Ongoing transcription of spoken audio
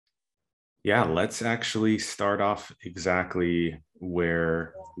Yeah, let's actually start off exactly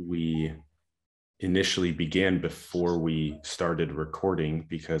where we initially began before we started recording,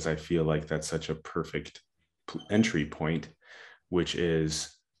 because I feel like that's such a perfect entry point, which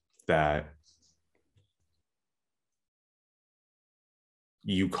is that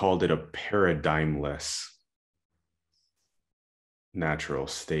you called it a paradigmless natural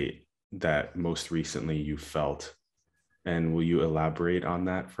state that most recently you felt. And will you elaborate on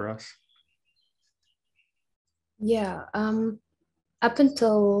that for us? Yeah, up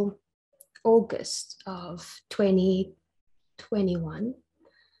until August of 2021,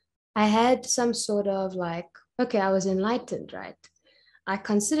 I had some sort of like, okay, I was enlightened, right? I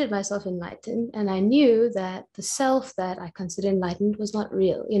considered myself enlightened, and I knew that the self that I considered enlightened was not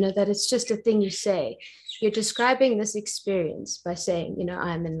real, that it's just a thing you say. You're describing this experience by saying,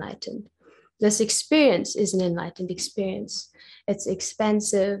 I'm enlightened. This experience is an enlightened experience. It's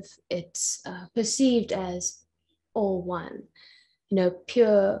expansive, it's perceived as all one,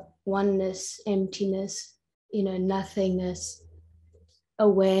 pure oneness, emptiness, nothingness,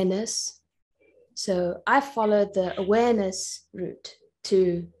 awareness. So I followed the awareness route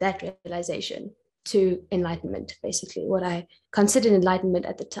to that realization, to enlightenment, basically, what I considered enlightenment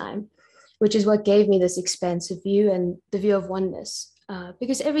at the time, which is what gave me this expansive view and the view of oneness,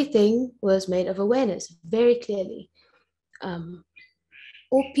 because everything was made of awareness very clearly. Um,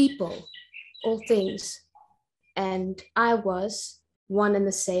 all people, all things. And I was one and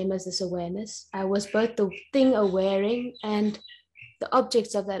the same as this awareness. I was both the thing awareing and the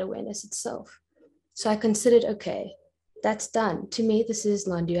objects of that awareness itself. So I considered, okay, that's done. To me, this is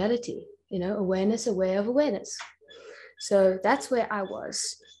non-duality, awareness, aware of awareness. So that's where I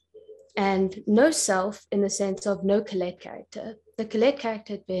was. And no self in the sense of no Colette character. The Colette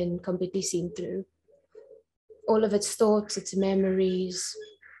character had been completely seen through. All of its thoughts, its memories,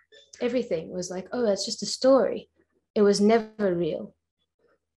 everything was like, oh, that's just a story. It was never real.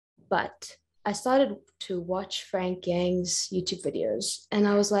 But I started to watch Frank Yang's YouTube videos, and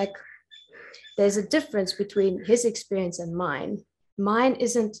I was like, there's a difference between his experience and mine. Mine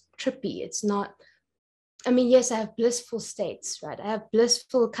isn't trippy. It's not, I mean, yes, I have blissful states, right? I have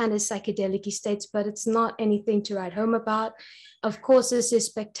blissful kind of psychedelic states, but it's not anything to write home about. Of course, this is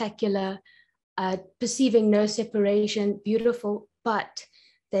spectacular, perceiving no separation, beautiful, but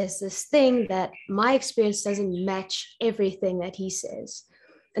there's this thing that my experience doesn't match everything that he says.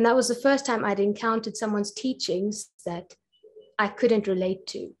 And that was the first time I'd encountered someone's teachings that I couldn't relate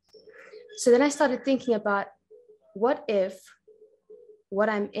to. So then I started thinking about, what if what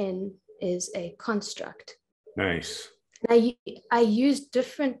I'm in is a construct? Nice. And I used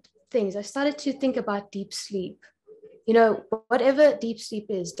different things. I started to think about deep sleep. Whatever deep sleep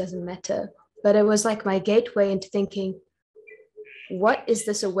is doesn't matter. But it was like my gateway into thinking, what is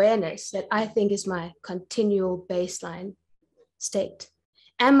this awareness that I think is my continual baseline state?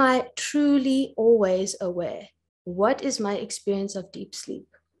 Am I truly always aware? What is my experience of deep sleep?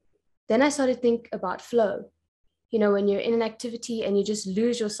 Then I started to think about flow. When you're in an activity and you just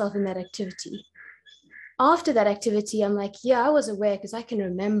lose yourself in that activity. After that activity, I'm like, yeah, I was aware because I can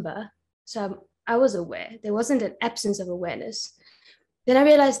remember. So I was aware. There wasn't an absence of awareness. Then I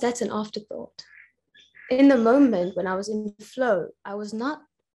realized that's an afterthought. In the moment when I was in flow, I was not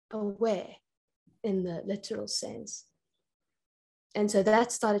aware in the literal sense. And so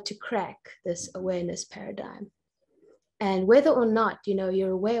that started to crack this awareness paradigm. And whether or not,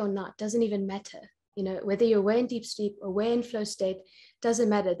 you're aware or not, doesn't even matter. Whether you're aware in deep sleep, aware in flow state, doesn't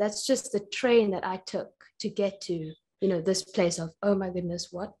matter. That's just the train that I took to get to, this place of, oh my goodness,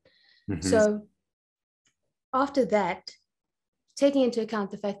 what? Mm-hmm. So after that, taking into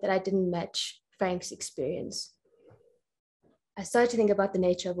account the fact that I didn't match Frank's experience, I started to think about the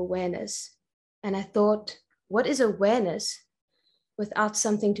nature of awareness. And I thought, what is awareness without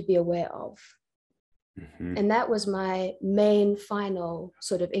something to be aware of? Mm-hmm. And that was my main final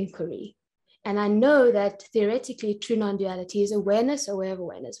sort of inquiry. And I know that theoretically, true non-duality is awareness, aware of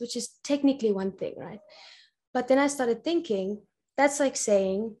awareness, which is technically one thing, right? But then I started thinking, that's like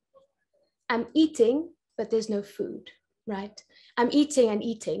saying, I'm eating, but there's no food, right? I'm eating and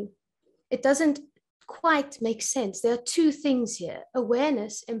eating. It doesn't quite make sense. There are two things here.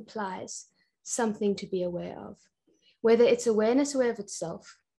 Awareness implies something to be aware of, whether it's awareness aware of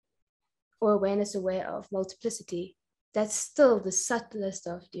itself or awareness aware of multiplicity. That's still the subtlest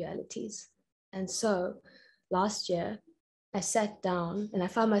of dualities. And so last year, I sat down and I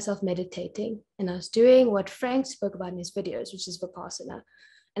found myself meditating, and I was doing what Frank spoke about in his videos, which is Vipassana.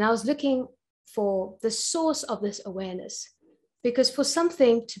 And I was looking for the source of this awareness, because for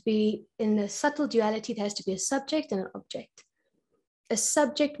something to be in a subtle duality, there has to be a subject and an object. a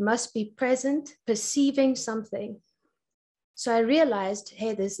subject must be present, perceiving something. So I realized,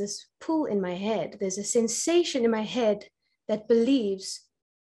 hey, there's this pull in my head. There's a sensation in my head that believes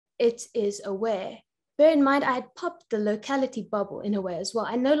it is aware. Bear in mind, I had popped the locality bubble in a way as well.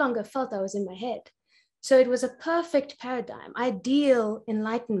 I no longer felt I was in my head. So it was a perfect paradigm, ideal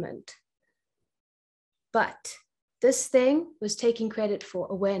enlightenment. But this thing was taking credit for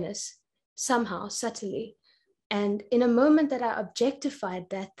awareness somehow, subtly. And in a moment that I objectified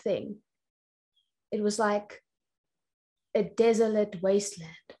that thing, it was like a desolate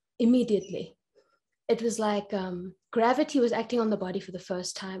wasteland immediately. It was like gravity was acting on the body for the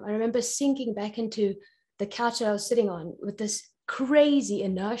first time. I remember sinking back into the couch that I was sitting on with this crazy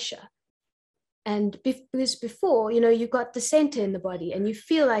inertia. And because before, you got the center in the body and you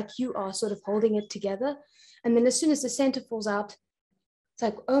feel like you are sort of holding it together. And then as soon as the center falls out, it's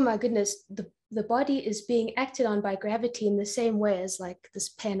like, oh my goodness, the body is being acted on by gravity in the same way as like this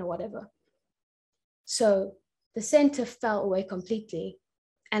pen or whatever. So the center fell away completely.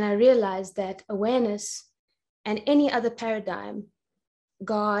 And I realized that awareness and any other paradigm,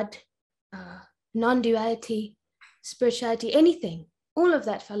 God, non-duality, spirituality, anything, all of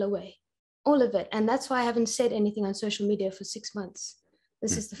that fell away, all of it. And that's why I haven't said anything on social media for 6 months.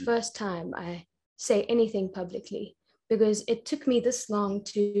 This is the first time I say anything publicly, because it took me this long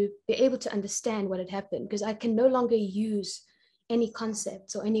to be able to understand what had happened, because I can no longer use any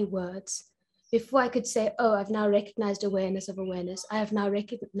concepts or any words. Before I could say, oh, I've now recognized awareness of awareness. I have now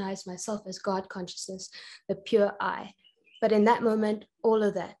recognized myself as God consciousness, the pure I. But in that moment, all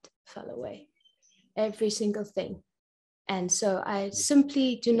of that fell away, every single thing. And so I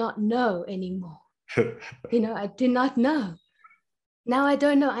simply do not know anymore. I do not know. Now I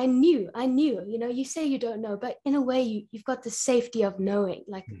don't know. I knew, you say you don't know, but in a way you've got the safety of knowing,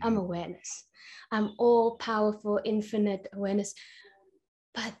 like I'm awareness. I'm all powerful, infinite awareness.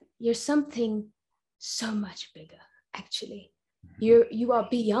 But you're something so much bigger, actually. You are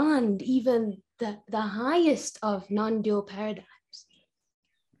beyond even the highest of non-dual paradigms.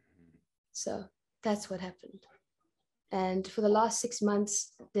 So that's what happened. And for the last 6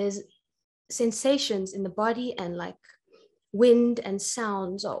 months, there's sensations in the body, and like wind and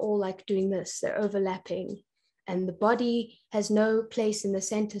sounds are all like doing this. They're overlapping. And the body has no place in the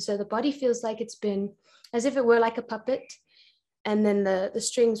center. So the body feels like it's been, as if it were like a puppet, and then the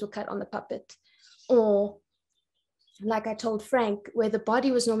strings were cut on the puppet. Or like I told Frank, where the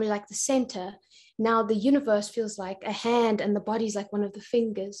body was normally like the center, now the universe feels like a hand and the body's like one of the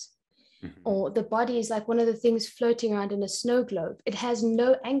fingers. Or the body is like one of the things floating around in a snow globe. It has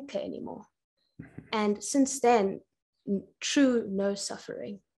no anchor anymore. And since then, true no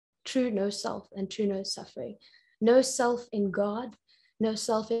suffering, true no self and true no suffering. No self in God, no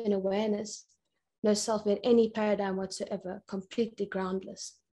self in awareness, no self in any paradigm whatsoever, completely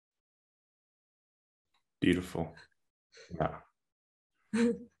groundless. Beautiful. Yeah.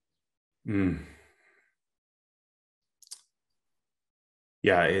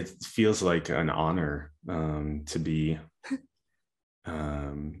 Yeah, it feels like an honor to be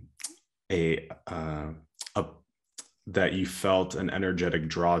that you felt an energetic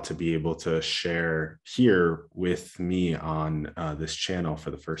draw to be able to share here with me on this channel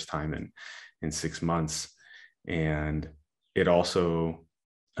for the first time in 6 months. And it also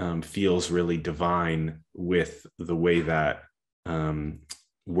feels really divine with the way that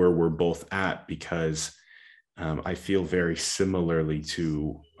where we're both at, because I feel very similarly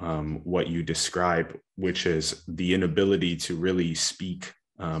to what you describe, which is the inability to really speak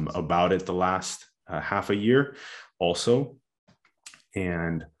about it the last half a year also.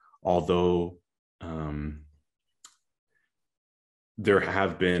 And although there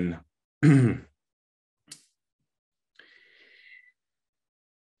have been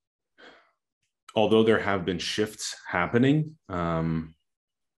shifts happening,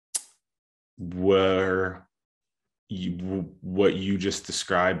 where what you just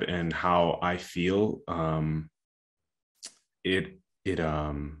described and how I feel,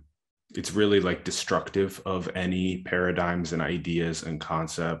 it's really like destructive of any paradigms and ideas and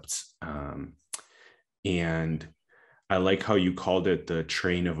concepts. And I like how you called it the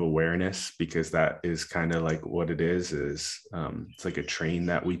train of awareness, because that is kind of like what it is it's like a train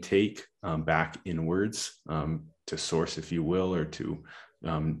that we take back inwards to source, if you will, or to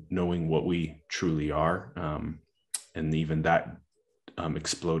knowing what we truly are. And even that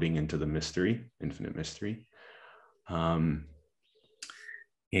exploding into the mystery, infinite mystery. And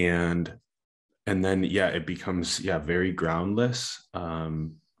then, yeah, it becomes, very groundless.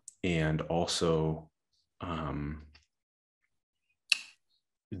 And also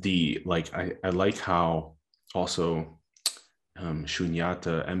I like how also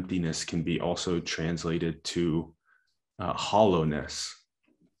shunyata, emptiness, can be also translated to hollowness.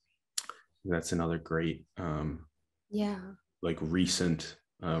 That's another great like recent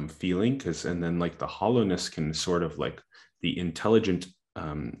feeling, because and then like the hollowness can sort of like the intelligent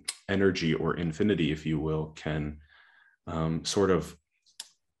energy or infinity, if you will, can sort of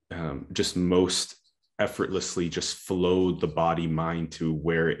just most effortlessly just flow the body mind to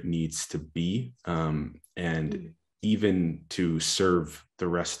where it needs to be, and even to serve the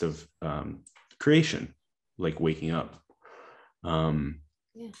rest of creation, like waking up,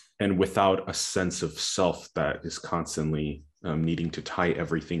 and without a sense of self that is constantly needing to tie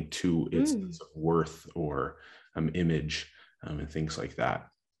everything to its sense of worth or image, and things like that.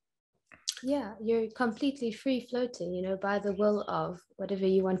 Yeah, you're completely free floating, you know, by the will of whatever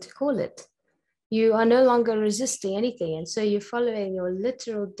you want to call it. You are no longer resisting anything. And so you're following your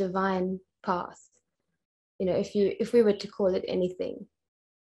literal divine path. You know, if we were to call it anything,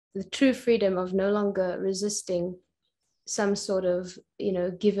 the true freedom of no longer resisting some sort of, you know,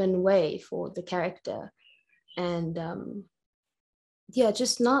 given way for the character, and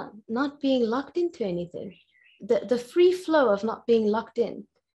just not being locked into anything. The free flow of not being locked in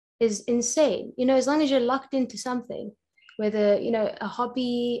is insane. You know, as long as you're locked into something, whether, you know, a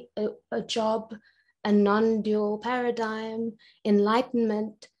hobby, a job, a non-dual paradigm,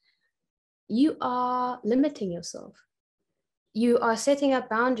 enlightenment, you are limiting yourself. You are setting up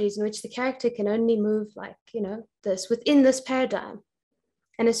boundaries in which the character can only move like, you know, this within this paradigm.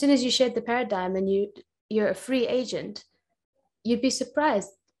 And as soon as you shed the paradigm and you're a free agent, you'd be surprised,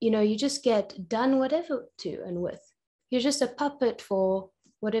 you know, you just get done whatever to and with. You're just a puppet for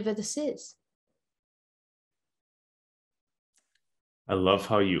whatever this is. I love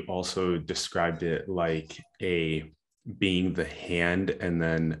how you also described it like a being the hand and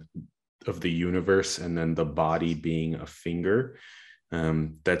then of the universe, and then the body being a finger.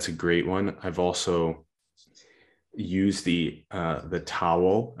 That's a great one. I've also used the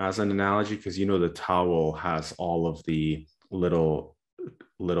towel as an analogy, because you know the towel has all of the little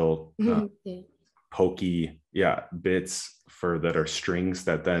pokey bits for that are strings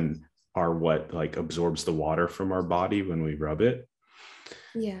that then are what like absorbs the water from our body when we rub it.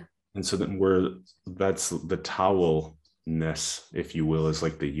 And so then that's the towelness, if you will, is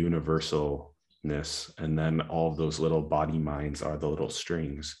like the universalness, and then all of those little body minds are the little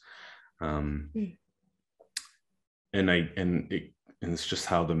strings. And it's just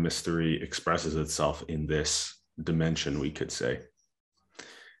how the mystery expresses itself in this dimension, we could say.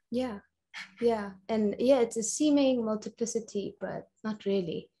 And it's a seeming multiplicity, but not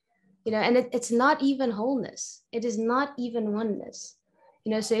really, you know. And it's not even wholeness. It is not even oneness,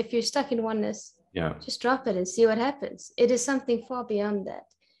 you know. So if you're stuck in oneness, just drop it and see what happens. It is something far beyond that.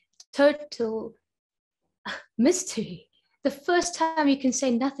 Total mystery. The first time you can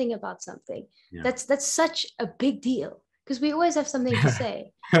say nothing about something, that's such a big deal, because we always have something to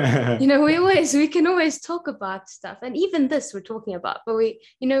say. You know, we can always talk about stuff, and even this we're talking about, but we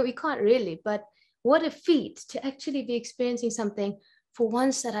can't really. But what a feat to actually be experiencing something for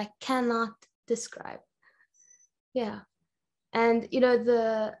once that I cannot describe. And you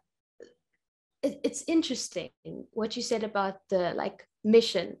know, it's interesting what you said about the like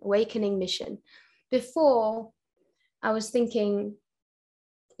mission, awakening mission. Before, I was thinking,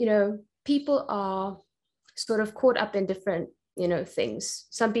 you know, people are sort of caught up in different, you know, things.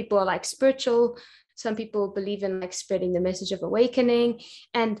 Some people are like spiritual, some people believe in like spreading the message of awakening,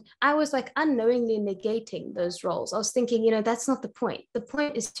 and I was like unknowingly negating those roles. I was thinking, you know, that's not the point. The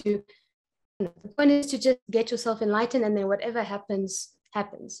point is to just get yourself enlightened, and then whatever happens,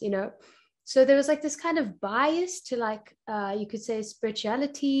 you know. So there was like this kind of bias to like, you could say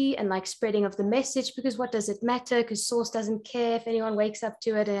spirituality and like spreading of the message, because what does it matter? Because source doesn't care if anyone wakes up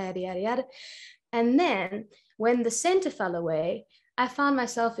to it, yada, yada, yada. And then when the center fell away, I found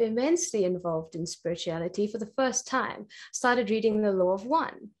myself immensely involved in spirituality for the first time. Started reading the Law of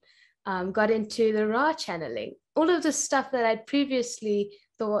One, got into the Ra channeling, all of the stuff that I'd previously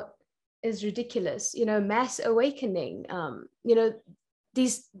thought is ridiculous, you know, mass awakening, you know,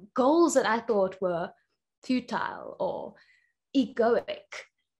 these goals that I thought were futile or egoic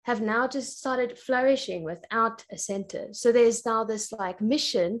have now just started flourishing without a center. So there's now this like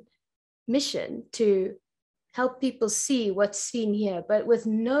mission to help people see what's seen here, but with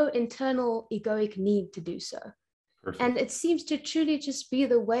no internal egoic need to do so. Perfect. And it seems to truly just be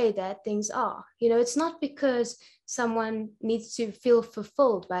the way that things are. You know, it's not because someone needs to feel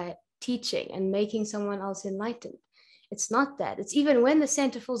fulfilled by teaching and making someone else enlightened. It's not that. It's even when the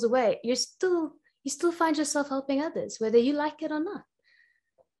center falls away, you still find yourself helping others, whether you like it or not.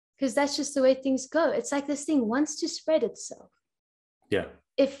 Because that's just the way things go. It's like this thing wants to spread itself. Yeah.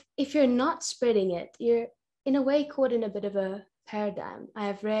 If you're not spreading it, you're in a way caught in a bit of a paradigm. I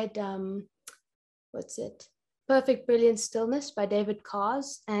have read what's it? Perfect Brilliant Stillness by David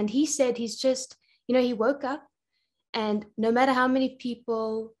Cars. And he said he's just, he woke up and no matter how many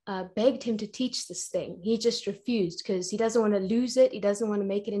people begged him to teach this thing, he just refused because he doesn't want to lose it. He doesn't want to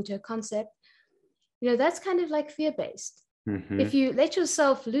make it into a concept. That's kind of like fear-based. Mm-hmm. If you let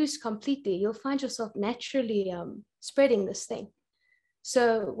yourself loose completely, you'll find yourself naturally spreading this thing.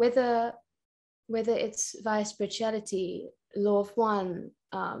 So whether it's via spirituality, law of one,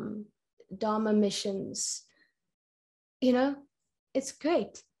 Dharma missions, it's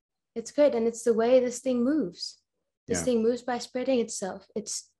great. It's great. And it's the way this thing moves. This thing moves by spreading itself.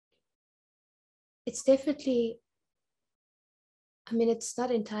 It's definitely, it's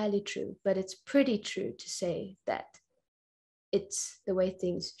not entirely true, but it's pretty true to say that it's the way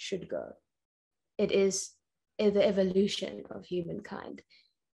things should go. It is the evolution of humankind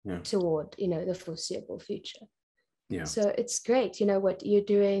toward, the foreseeable future. Yeah. So it's great, what you're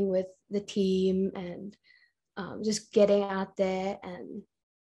doing with the team and just getting out there and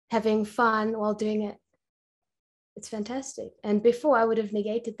having fun while doing it. It's fantastic. And before I would have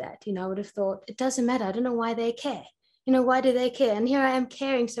negated that, I would have thought, it doesn't matter. I don't know why they care. Why do they care? And here I am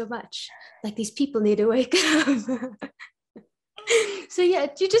caring so much. Like these people need to wake up. So yeah,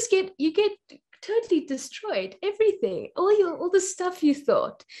 you get totally destroyed. Everything, all the stuff you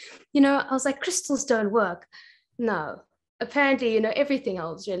thought, I was like, crystals don't work. No, apparently, everything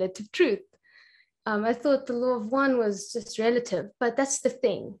else relative truth. I thought the law of one was just relative, but that's the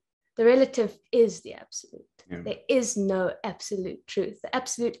thing. The relative is the absolute. Yeah. There is no absolute truth. The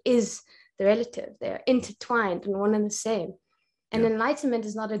absolute is the relative. They're intertwined and one and the same. And enlightenment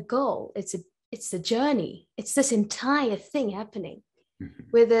is not a goal. It's the journey. It's this entire thing happening. Mm-hmm.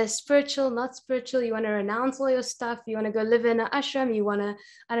 Whether spiritual, not spiritual, you want to renounce all your stuff, you want to go live in an ashram, you want to,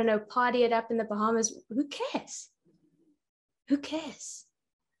 party it up in the Bahamas. Who cares? Who cares?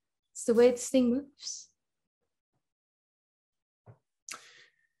 It's the way this thing moves.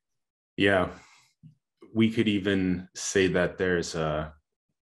 Yeah. We could even say that there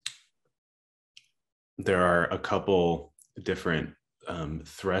are a couple different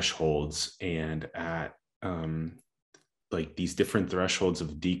thresholds, and at like these different thresholds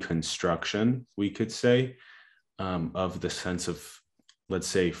of deconstruction, we could say, of the sense of, let's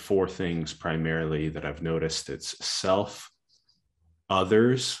say, four things primarily that I've noticed. It's self,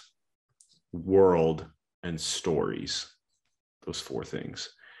 others, world, and stories. Those four things.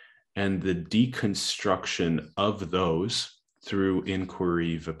 And the deconstruction of those through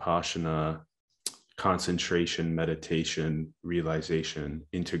inquiry, vipassana, concentration, meditation, realization,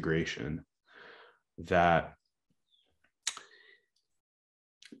 integration, that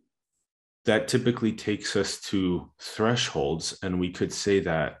typically takes us to thresholds. And we could say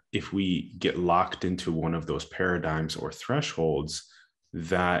that if we get locked into one of those paradigms or thresholds,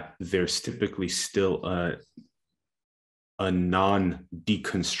 that there's typically still a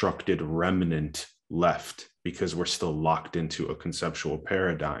non-deconstructed remnant left because we're still locked into a conceptual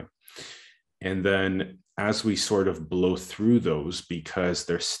paradigm. And then as we sort of blow through those, because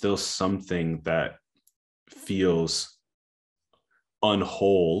there's still something that feels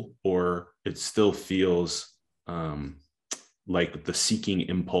unwhole, or it still feels like the seeking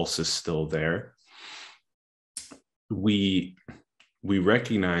impulse is still there, we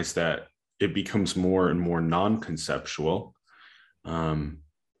recognize that it becomes more and more non-conceptual,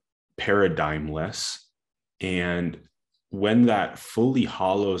 paradigmless. And when that fully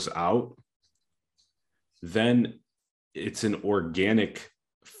hollows out, then it's an organic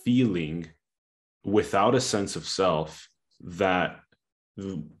feeling without a sense of self, that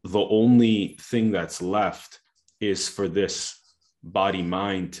the only thing that's left is for this body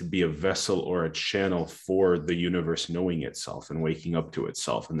mind to be a vessel or a channel for the universe knowing itself and waking up to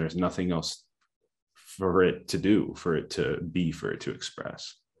itself. And there's nothing else for it to do, for it to be, for it to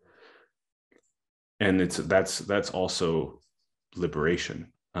express. And that's also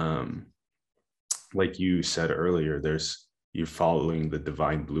liberation. Like you said earlier, you're following the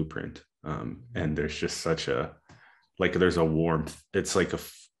divine blueprint. And there's just such there's a warmth. It's like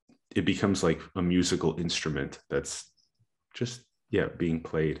it becomes like a musical instrument that's just, being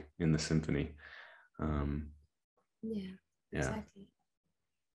played in the symphony. Exactly.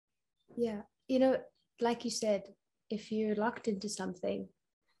 Yeah. Like you said, if you're locked into something,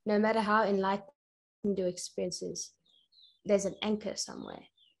 no matter how enlightened your experience is, there's an anchor somewhere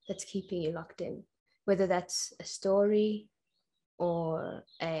that's keeping you locked in, whether that's a story or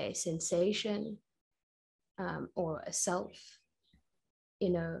a sensation, or a self.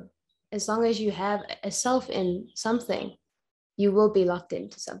 As long as you have a self in something, you will be locked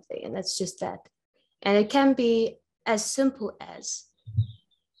into something, and that's just that. And it can be as simple as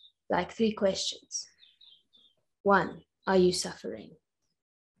like 3 questions. 1, are you suffering?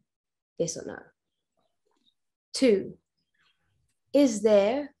 Yes or no? 2, is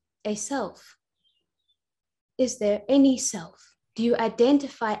there a self? Is there any self? Do you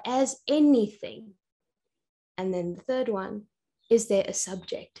identify as anything? And then the 3rd one, is there a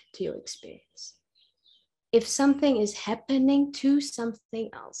subject to your experience? If something is happening to something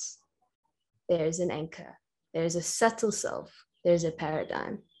else, there's an anchor, there's a subtle self, there's a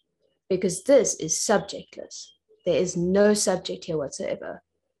paradigm, because this is subjectless. There is no subject here whatsoever.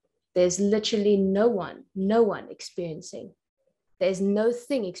 There's literally no one experiencing. There's no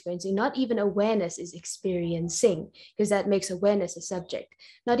thing experiencing. Not even awareness is experiencing, because that makes awareness a subject.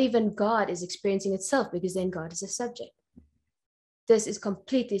 Not even God is experiencing itself, because then God is a subject. This is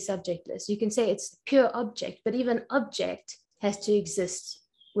completely subjectless. You can say it's pure object, but even object has to exist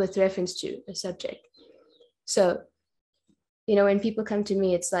with reference to a subject. So, when people come to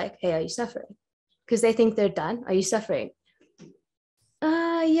me, it's like, hey, are you suffering? Because they think they're done. Are you suffering?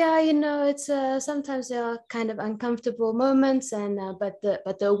 Yeah, it's sometimes there are kind of uncomfortable moments, and but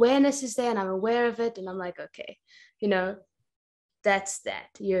the awareness is there, and I'm aware of it, and I'm like, okay, that's that.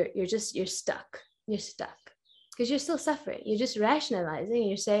 You're stuck. You're stuck because you're still suffering. You're just rationalizing, and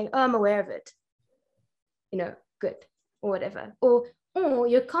you're saying, oh, I'm aware of it. Good, or whatever. Or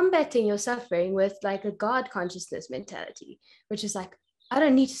you're combating your suffering with like a God consciousness mentality, which is like, I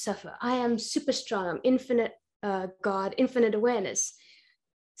don't need to suffer. I am super strong. I'm infinite God, infinite awareness.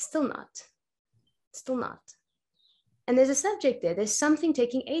 Still not. And there's a subject there. There's something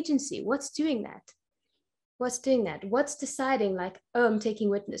taking agency. What's doing that? What's deciding like, oh, I'm taking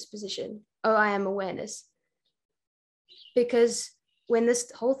witness position. Oh, I am awareness. Because when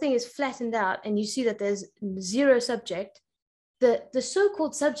this whole thing is flattened out and you see that there's 0 subject, the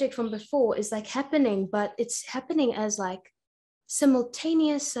so-called subject from before is like happening, but it's happening as like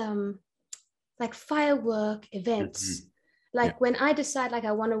simultaneous like firework events. Mm-hmm. Like when I decide like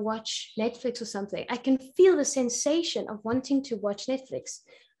I want to watch Netflix or something, I can feel the sensation of wanting to watch Netflix,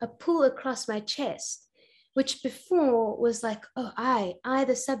 a pull across my chest, which before was like, oh, I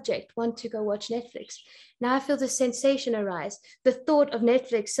the subject want to go watch Netflix. Now I feel the sensation arise, the thought of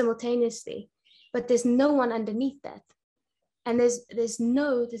Netflix simultaneously, but there's no one underneath that. And there's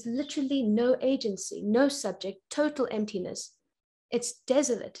literally no agency, no subject, total emptiness. It's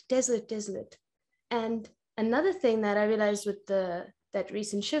desolate. And another thing that I realized with that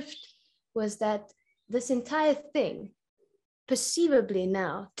recent shift was that this entire thing perceivably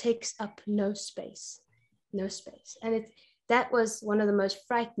now takes up no space. And that was one of the most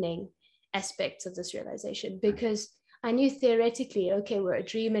frightening aspects of this realization, because I knew theoretically, okay, we're a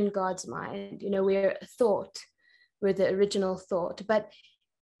dream in God's mind, we're a thought, we're the original thought, but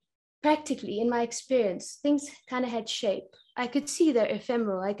practically in my experience, things kind of had shape. I could see they're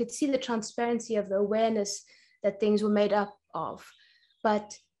ephemeral. I could see the transparency of the awareness that things were made up of,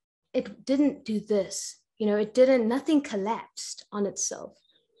 but it didn't do this. Nothing collapsed on itself.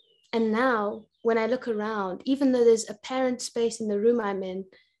 And now when I look around, even though there's apparent space in the room I'm in,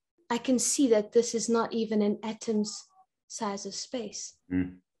 I can see that this is not even an atom's size of space.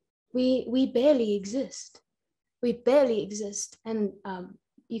 Mm. We barely exist. And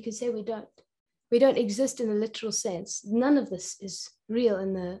you could say we don't exist in a literal sense. None of this is real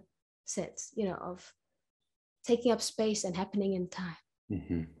in the sense, of taking up space and happening in time.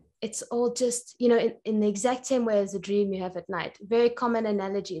 Mm-hmm. It's all just, in the exact same way as the dream you have at night. Very common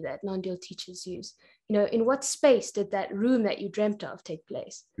analogy that non-dual teachers use. In what space did that room that you dreamt of take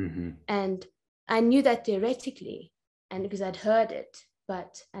place? Mm-hmm. And I knew that theoretically, and because I'd heard it,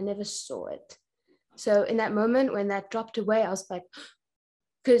 but I never saw it. So in that moment when that dropped away, I was like,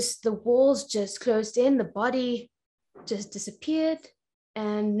 because the walls just closed in, the body just disappeared.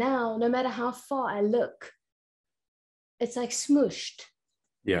 And now, no matter how far I look, it's like smooshed.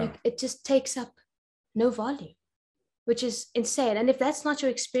 Yeah. It just takes up no volume, which is insane. And if that's not your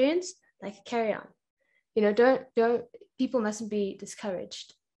experience, like, carry on. Don't people mustn't be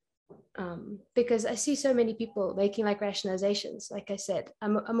discouraged. Because I see so many people making like rationalizations. Like I said,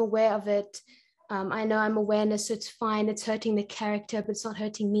 I'm aware of it. I know I'm awareness, so it's fine. It's hurting the character, but it's not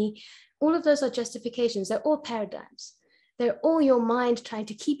hurting me. All of those are justifications. They're all paradigms. They're all your mind trying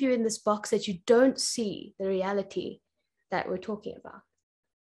to keep you in this box that you don't see the reality that we're talking about.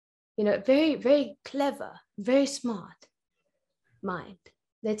 Very, very clever, very smart mind.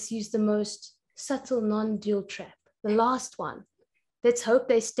 Let's use the most subtle non-dual trap, the last one. Let's hope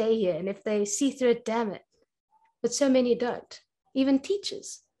they stay here. And if they see through it, damn it. But so many don't. Even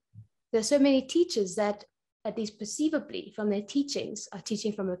teachers. There's so many teachers that at least perceivably from their teachings, are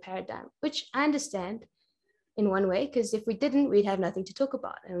teaching from a paradigm, which I understand in one way, because if we didn't, we'd have nothing to talk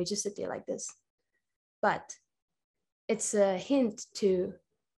about and we just sit there like this. But it's a hint to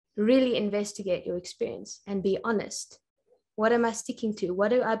really investigate your experience and be honest. What am I sticking to? What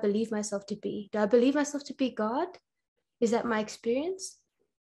do I believe myself to be? Do I believe myself to be God? Is that my experience?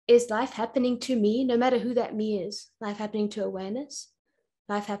 Is life happening to me, no matter who that me is? Life happening to awareness?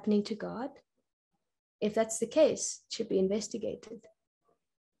 Life happening to God? If that's the case, it should be investigated.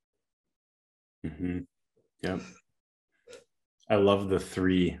 Mm-hmm. Yeah. I love the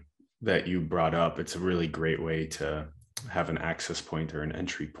three that you brought up. It's a really great way to have an access point or an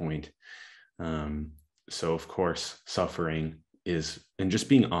entry point. So of course, suffering is, and just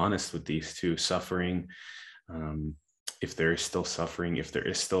being honest with these two, suffering, if there is still suffering, if there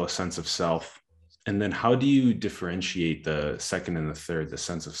is still a sense of self, and then how do you differentiate the second and the third, the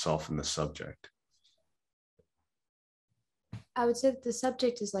sense of self and the subject? I would say that the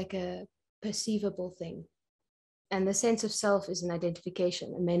subject is like a perceivable thing, and the sense of self is an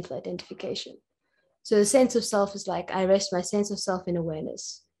identification, a mental identification. So the sense of self is like, I rest my sense of self in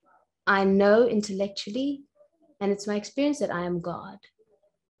awareness. I know intellectually, and it's my experience that I am God.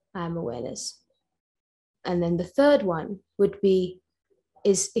 I am awareness. And then the third one would be,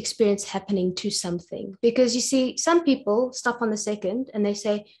 is experience happening to something? Because you see, some people stop on the second and they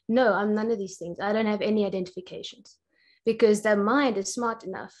say, no, I'm none of these things. I don't have any identifications. Because their mind is smart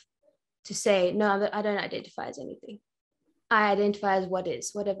enough to say, no, I don't identify as anything. I identify as what is,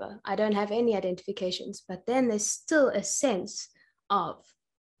 whatever. I don't have any identifications. But then there's still a sense of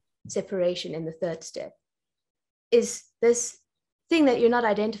separation in the third step. Is this thing that you're not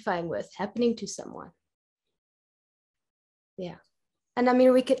identifying with happening to someone? Yeah. And I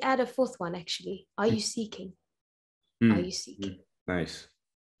mean, we could add a fourth one, actually. Are you seeking? Are you seeking? Nice.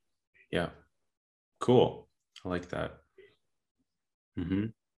 Yeah. Cool. I like that. Mm-hmm.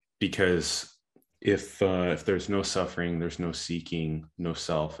 Because if there's no suffering, there's no seeking, no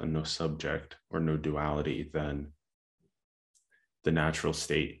self, and no subject, or no duality, then the natural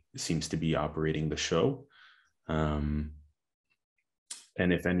state seems to be operating the show. And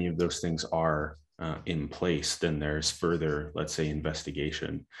if any of those things are in place, then there's further, let's say,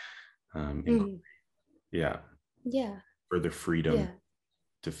 investigation. Yeah. Yeah. Further freedom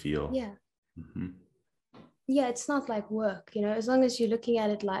to feel. Yeah. Mm-hmm. Yeah, it's not like work, as long as you're looking at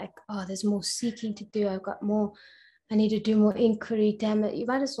it like, oh, there's more seeking to do. I've got more, I need to do more inquiry. Damn it. You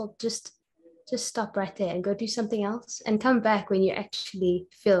might as well just stop right there and go do something else and come back when you actually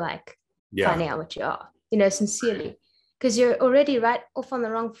feel like finding out what you are, sincerely, because you're already right off on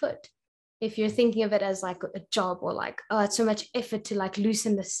the wrong foot. If you're thinking of it as like a job, or like, oh, it's so much effort to like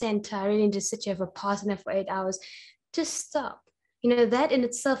loosen the center. I really need to sit here for partner for 8 hours. Just stop. That in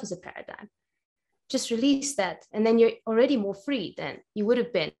itself is a paradigm. Just release that, and then you're already more free than you would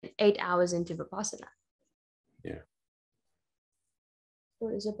have been 8 hours into Vipassana. Yeah.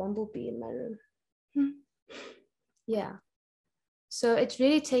 Or is a bumblebee in my room? Yeah. So it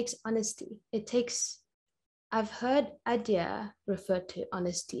really takes honesty. I've heard Adya refer to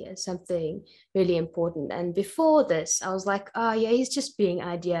honesty as something really important. And before this, I was like, oh yeah, he's just being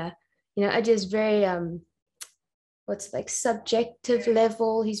Adya. Adya is very what's like subjective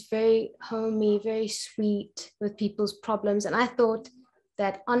level. He's very homey, very sweet with people's problems. And I thought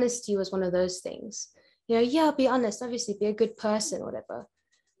that honesty was one of those things. Be honest, obviously be a good person, whatever.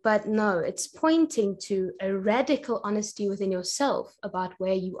 But no, it's pointing to a radical honesty within yourself about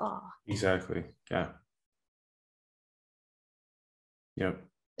where you are. Exactly. Yeah. Yep.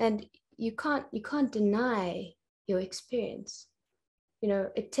 And you can't deny your experience.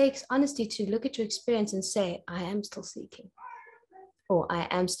 It takes honesty to look at your experience and say, I am still seeking, or I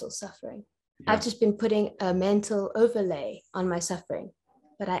am still suffering. Yeah. I've just been putting a mental overlay on my suffering,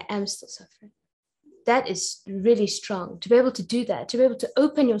 but I am still suffering. That is really strong to be able to do that, to be able to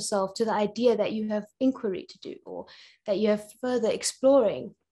open yourself to the idea that you have inquiry to do, or that you have further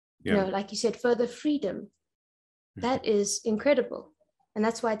exploring, like you said, further freedom. That is incredible. And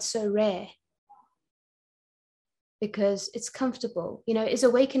that's why it's so rare. Because it's comfortable. Is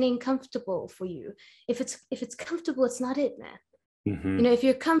awakening comfortable for you? If it's comfortable, it's not it, man. Mm-hmm. If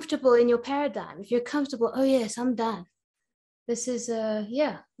you're comfortable in your paradigm, if you're comfortable, oh yes, I'm done. This is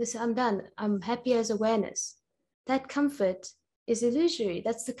I'm done. I'm happy as awareness. That comfort is illusory.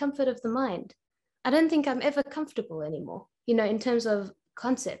 That's the comfort of the mind. I don't think I'm ever comfortable anymore. In terms of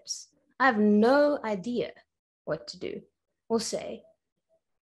concepts, I have no idea what to do or say.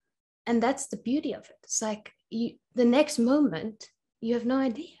 And that's the beauty of it. It's like the next moment, you have no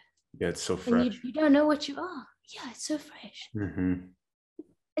idea. Yeah, it's so fresh. And you don't know what you are. Yeah, it's so fresh. Mm-hmm.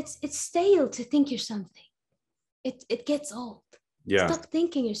 It's stale to think you're something. it gets old. Yeah. Stop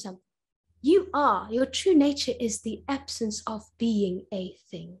thinking you're something. Your true nature is the absence of being a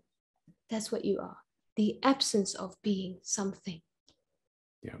thing. That's what you are. The absence of being something.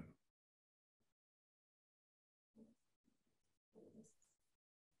 Yeah.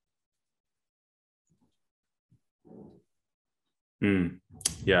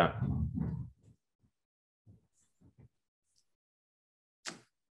 Yeah.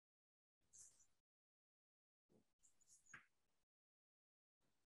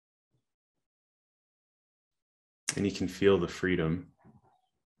 And you can feel the freedom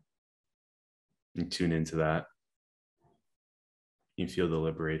and tune into that. You feel the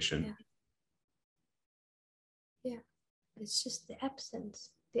liberation. Yeah. It's just the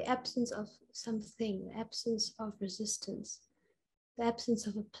absence of something, the absence of resistance, the absence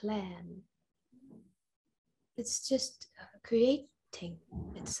of a plan. It's just creating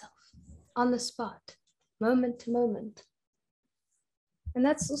itself on the spot, moment to moment. And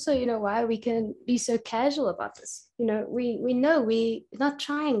that's also, why we can be so casual about this. We know we're not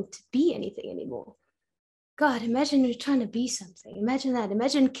trying to be anything anymore. God, imagine you're trying to be something. Imagine that.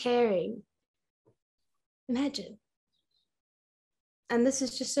 Imagine caring. Imagine. And this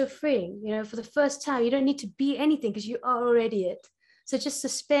is just so freeing. For the first time, you don't need to be anything because you are already it. So just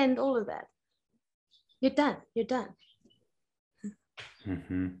suspend all of that. You're done. You're done.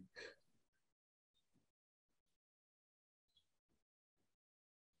 Mm-hmm.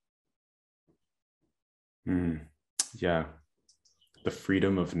 Yeah. The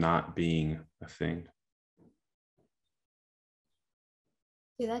freedom of not being a thing.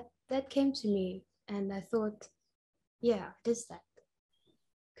 Yeah, that came to me, and I thought, yeah, it is that.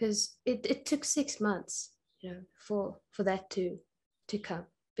 Because it took 6 months, for that to come.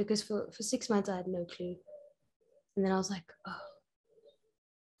 Because for 6 months I had no clue. And then I was like, oh,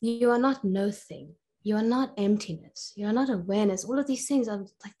 you are not no thing. You are not emptiness. You are not awareness. All of these things, I'm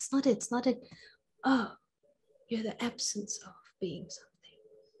like, it's not it. It's not it. Oh, you're the absence of being something.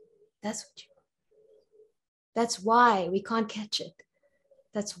 That's what you are. That's why we can't catch it.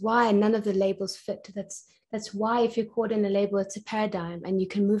 That's why none of the labels fit. That's why if you're caught in a label, it's a paradigm and you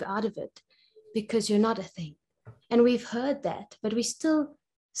can move out of it because you're not a thing. And we've heard that, but we still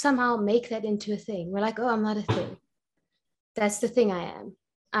somehow make that into a thing. We're like, oh, I'm not a thing. That's the thing I am.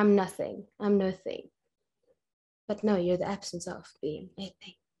 I'm nothing. I'm no thing. But no, you're the absence of being a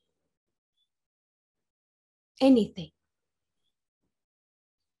thing. Anything.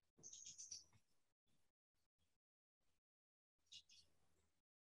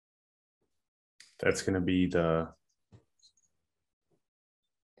 That's going to be the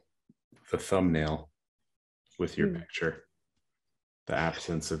thumbnail with your picture. The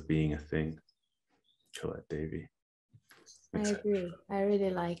absence of being a thing. Colette Davie. I agree. I really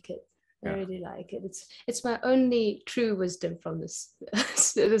like it. I really like it. It's my only true wisdom from this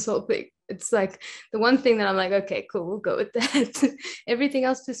this whole thing. It's like the one thing that I'm like, okay, cool, we'll go with that. Everything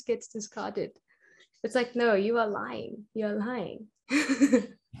else just gets discarded. It's like, no, you are lying. You're lying.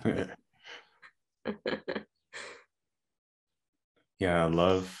 Yeah, I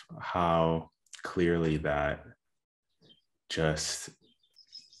love how clearly that just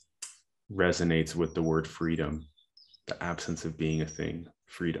resonates with the word freedom, the absence of being a thing,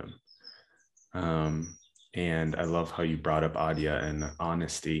 freedom. And I love how you brought up Adya and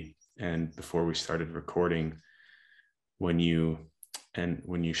honesty. And before we started recording, when you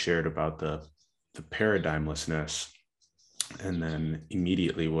shared about the paradigmlessness, and then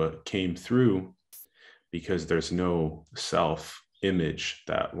immediately what came through, because there's no self image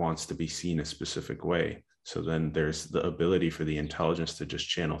that wants to be seen a specific way. So then there's the ability for the intelligence to just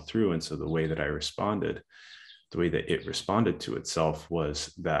channel through. And so the way that I responded, the way that it responded to itself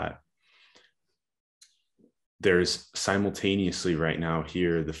was that there's simultaneously right now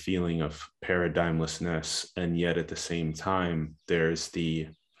here the feeling of paradigmlessness, and yet at the same time there's the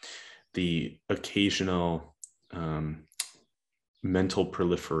occasional mental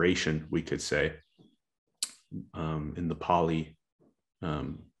proliferation, we could say, in the Pali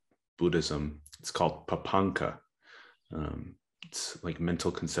Buddhism. It's called papanka. It's like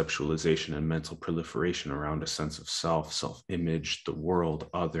mental conceptualization and mental proliferation around a sense of self, self-image, the world,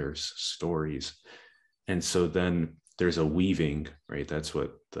 others, stories. And so then there's a weaving, right? That's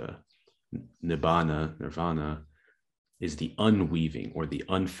what the nirvana is, the unweaving or the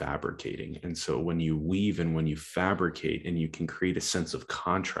unfabricating. And so when you weave and when you fabricate, and you can create a sense of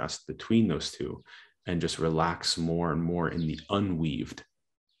contrast between those two and just relax more and more in the unweaved,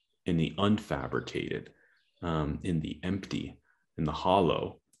 in the unfabricated, in the empty, in the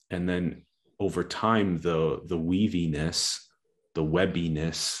hollow. And then over time, the weaviness, the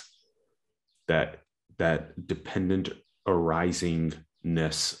webbiness that that dependent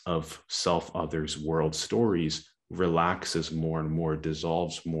arisingness of self, others, world stories relaxes more and more,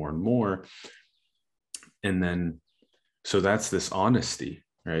 dissolves more and more. And then, so that's this honesty,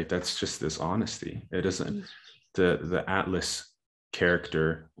 right? That's just this honesty. It isn't the Atlas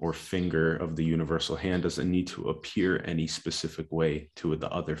character or finger of the universal hand doesn't need to appear any specific way to the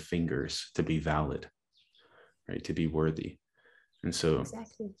other fingers to be valid, right? To be worthy. And so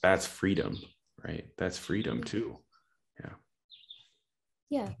that's freedom, right? That's freedom too. Yeah.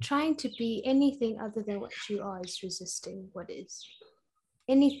 Yeah. Trying to be anything other than what you are is resisting what is.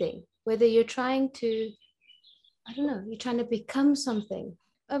 Anything, whether you're trying to, I don't know, you're trying to become something.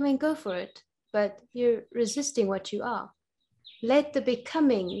 I mean, go for it, but you're resisting what you are. Let the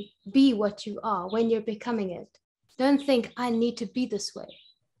becoming be what you are when you're becoming it. Don't think, I need to be this way.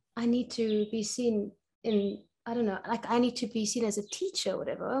 I need to be seen in, I don't know, like I need to be seen as a teacher or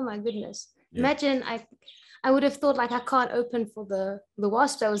whatever. Oh my goodness. Yeah. Imagine I would have thought like I can't open for the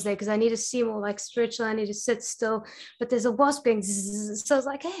wasp that was there because I need to see more like spiritual. I need to sit still, but there's a wasp going zzz. So I was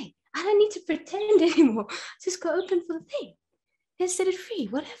like, hey, I don't need to pretend anymore. Just go open for the thing and set it free,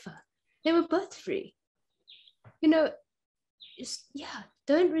 whatever. They were both free. You know,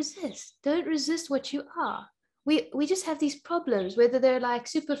 don't resist what you are. We just have these problems, whether they're like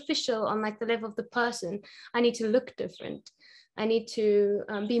superficial on like the level of the person. I need to look different. I need to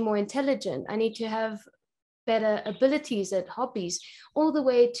be more intelligent. I need to have better abilities at hobbies, all the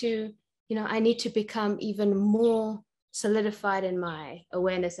way to, I need to become even more solidified in my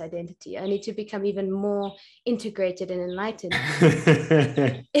awareness identity. I need to become even more integrated and enlightened.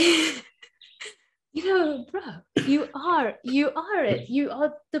 Bro, you are it. You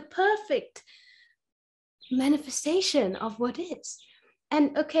are the perfect manifestation of what is.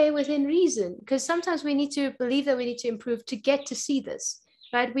 And okay, within reason, because sometimes we need to believe that we need to improve to get to see this,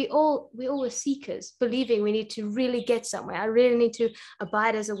 right? We all were seekers, believing we need to really get somewhere. I really need to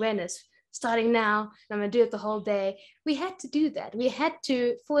abide as awareness starting now. I'm going to do it the whole day. We had to do that. We had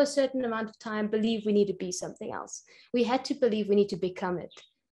to, for a certain amount of time, believe we need to be something else. We had to believe we need to become it.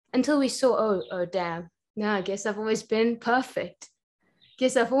 Until we saw, oh, damn. No, I guess I've always been perfect.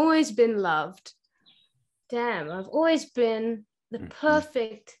 Guess I've always been loved. Damn, I've always been the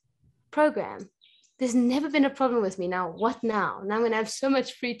perfect program. There's never been a problem with me. Now, what now? Now I'm going to have so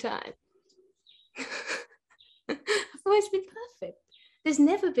much free time. I've always been perfect. There's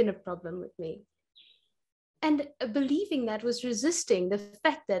never been a problem with me. And believing that was resisting the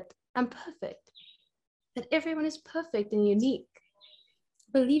fact that I'm perfect, that everyone is perfect and unique.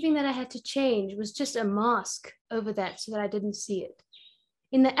 Believing that I had to change was just a mask over that so that I didn't see it.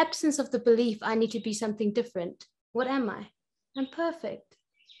 In the absence of the belief, I need to be something different. What am I? I'm perfect.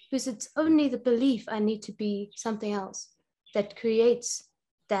 Because it's only the belief I need to be something else that creates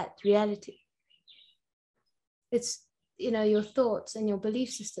that reality. It's, your thoughts and your belief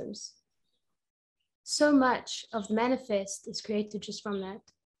systems. So much of the manifest is created just from that.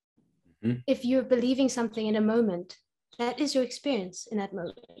 Mm-hmm. If you're believing something in a moment, that is your experience in that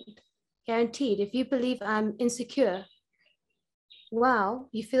moment. Guaranteed. If you believe I'm insecure, wow,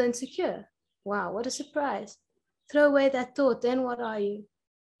 you feel insecure. Wow, what a surprise. Throw away that thought, then what are you?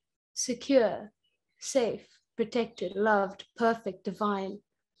 Secure, safe, protected, loved, perfect, divine.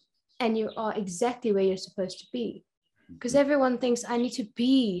 And you are exactly where you're supposed to be. Because everyone thinks I need to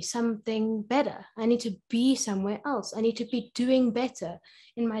be something better. I need to be somewhere else. I need to be doing better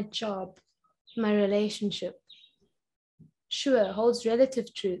in my job, my relationship. Sure, holds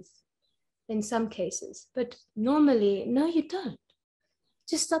relative truth in some cases, but normally, no, you don't.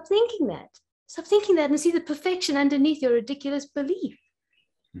 Just stop thinking that. Stop thinking that and see the perfection underneath your ridiculous belief.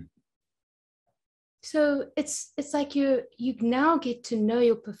 So it's like you now get to know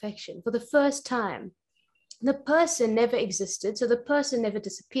your perfection for the first time. The person never existed, so the person never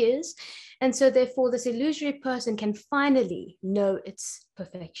disappears. And so therefore, this illusory person can finally know its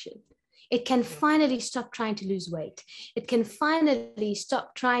perfection. It can finally stop trying to lose weight. It can finally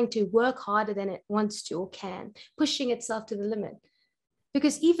stop trying to work harder than it wants to or can, pushing itself to the limit.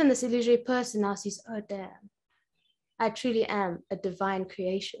 Because even this illusory person now sees, oh, damn, I truly am a divine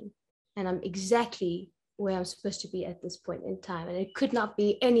creation. And I'm exactly where I'm supposed to be at this point in time. And it could not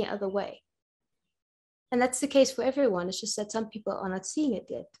be any other way. And that's the case for everyone. It's just that some people are not seeing it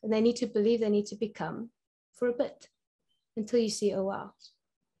yet. And they need to believe they need to become for a bit until you see, oh, wow.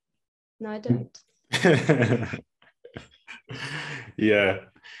 No, I don't. Yeah.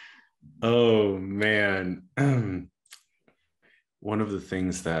 Oh, man. One of the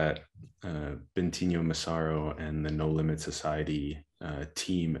things that Bentinho Massaro and the No Limit Society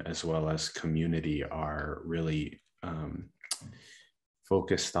team, as well as community, are really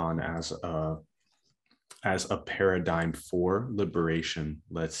focused on as a as a paradigm for liberation,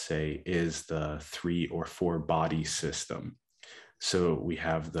 let's say, is the 3 or 4 body system. So we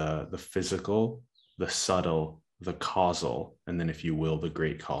have the physical, the subtle, the causal, and then, if you will, the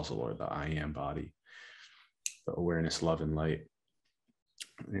great causal, or the I am body, the awareness, love, and light.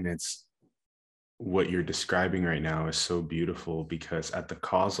 And it's what you're describing right now is so beautiful, because at the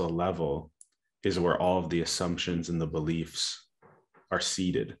causal level is where all of the assumptions and the beliefs are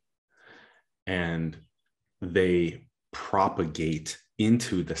seated, and they propagate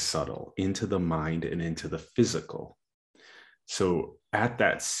into the subtle, into the mind, and into the physical. So at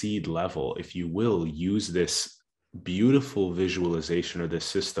that seed level, if you will, use this beautiful visualization, or this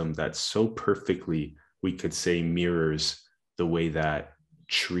system that so perfectly, we could say, mirrors the way that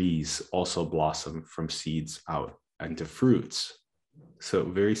trees also blossom from seeds out into fruits. So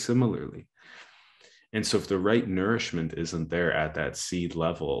very similarly. And so if the right nourishment isn't there at that seed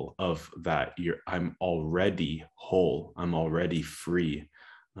level of that, I'm already whole, I'm already free,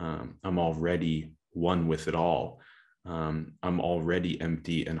 I'm already one with it all, I'm already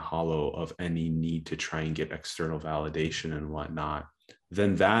empty and hollow of any need to try and get external validation and whatnot,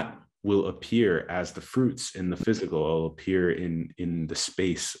 then that will appear as the fruits in the physical. It'll appear in the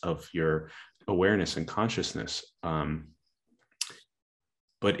space of your awareness and consciousness.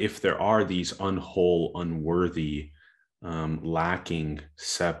 But if there are these unwhole, unworthy, lacking,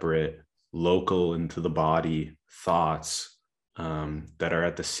 separate, local into the body thoughts that are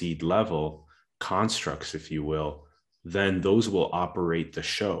at the seed level, constructs, if you will, then those will operate the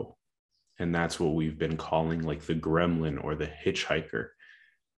show. And that's what we've been calling like the gremlin or the hitchhiker.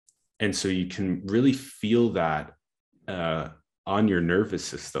 And so you can really feel that on your nervous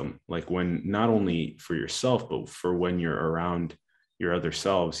system, like when, not only for yourself, but for when you're around your other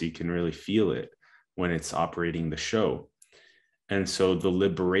selves, you can really feel it when it's operating the show. And so the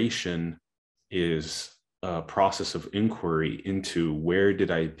liberation is a process of inquiry into, where did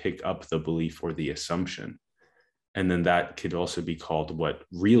I pick up the belief or the assumption? And then that could also be called what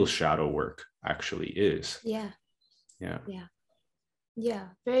real shadow work actually is. Yeah. Yeah. Yeah. Yeah.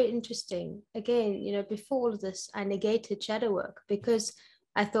 Very interesting. Again, before all of this, I negated shadow work because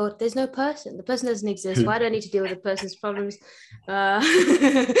I thought there's no person. The person doesn't exist. Why do I need to deal with the person's problems? No,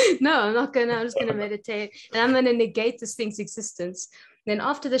 I'm not gonna. I'm just gonna meditate, and I'm gonna negate this thing's existence. Then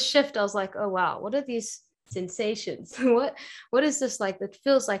after the shift, I was like, oh wow, what are these sensations? What is this like that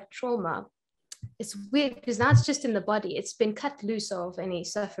feels like trauma? It's weird because now it's just in the body. It's been cut loose of any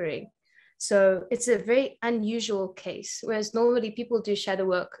suffering. So it's a very unusual case. Whereas normally people do shadow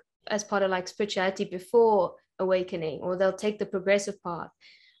work as part of like spirituality before awakening, or they'll take the progressive path.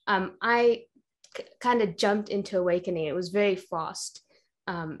 I kind of jumped into awakening. It was very fast.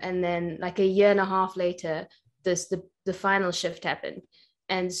 And then like a year and a half later, the final shift happened.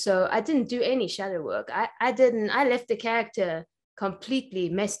 And so I didn't do any shadow work. I left the character completely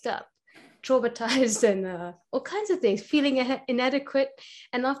messed up, traumatized, and all kinds of things, feeling inadequate.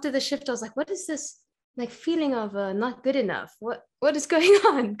 And after the shift, I was like, what is this like feeling of not good enough? What is going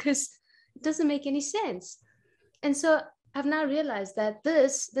on? Because it doesn't make any sense. And so I've now realized that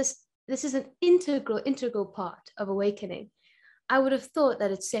this is an integral part of awakening. I would have thought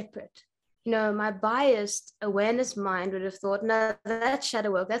that it's separate. My biased awareness mind would have thought, no, that's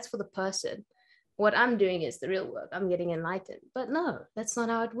shadow work. That's for the person. What I'm doing is the real work. I'm getting enlightened. But no, that's not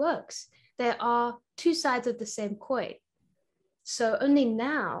how it works. There are two sides of the same coin. So only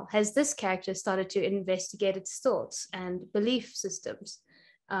now has this character started to investigate its thoughts and belief systems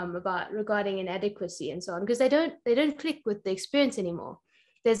regarding inadequacy and so on, because they don't click with the experience anymore.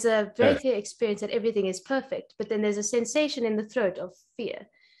 There's a very clear experience that everything is perfect, but then there's a sensation in the throat of fear,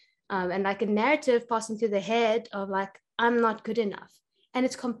 and like a narrative passing through the head of like, I'm not good enough, and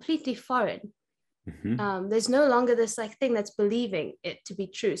it's completely foreign. Mm-hmm. There's no longer this like thing that's believing it to be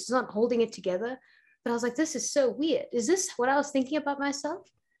true. So it's not holding it together. But I was like, this is so weird. Is this what I was thinking about myself?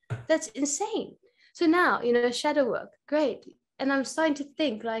 That's insane. So now, shadow work, great. And I'm starting to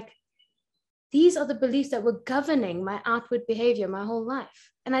think like, these are the beliefs that were governing my outward behavior my whole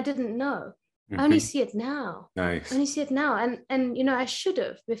life. And I didn't know. Mm-hmm. I only see it now. Nice. I only see it now. And I should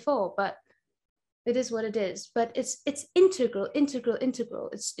have before, but it is what it is. But it's integral.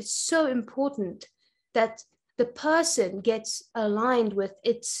 It's so important that the person gets aligned with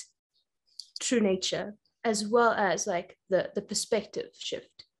its true nature, as well as like the perspective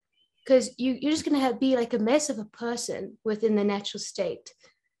shift. Because you're just going to be like a mess of a person within the natural state.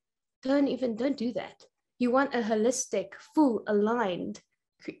 Don't do that. You want a holistic, full, aligned,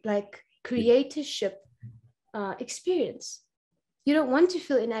 like creatorship experience. You don't want to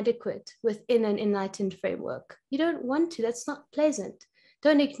feel inadequate within an enlightened framework. You don't want to. That's not pleasant.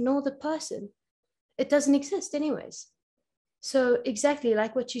 Don't ignore the person. It doesn't exist anyways. So exactly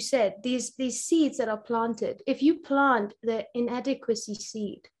like what you said, these seeds that are planted, if you plant the inadequacy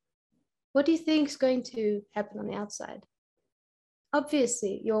seed, what do you think is going to happen on the outside?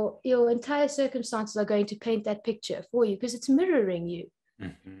 Obviously, your entire circumstances are going to paint that picture for you because it's mirroring you.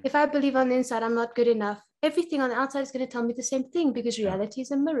 Mm-hmm. If I believe on the inside I'm not good enough, everything on the outside is going to tell me the same thing because reality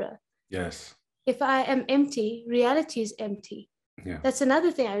is a mirror. Yes. If I am empty, reality is empty. Yeah. That's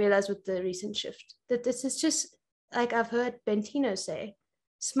another thing I realized with the recent shift, that this is just like I've heard Bentino say,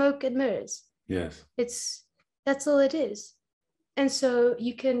 smoke and mirrors. Yes. That's all it is. And so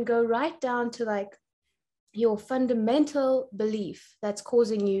you can go right down to like your fundamental belief that's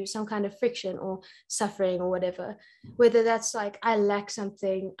causing you some kind of friction or suffering or whatever, whether that's like, I lack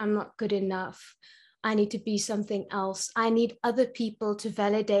something, I'm not good enough, I need to be something else, I need other people to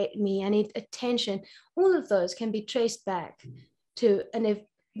validate me, I need attention. All of those can be traced back to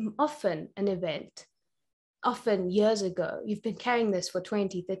often an event, often years ago. You've been carrying this for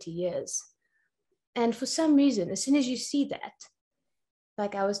 20, 30 years. And for some reason, as soon as you see that,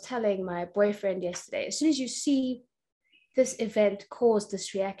 like I was telling my boyfriend yesterday, as soon as you see this event cause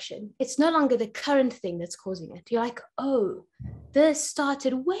this reaction, it's no longer the current thing that's causing it. You're like, oh, this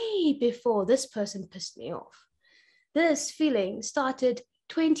started way before this person pissed me off. This feeling started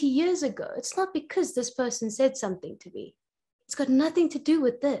 20 years ago. It's not because this person said something to me. It's got nothing to do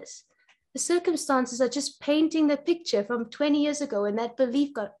with this. The circumstances are just painting the picture from 20 years ago, and that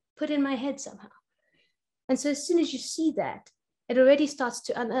belief got put in my head somehow. And so as soon as you see that, it already starts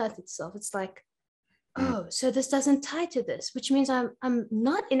to unearth itself. It's like, oh, so this doesn't tie to this, which means I'm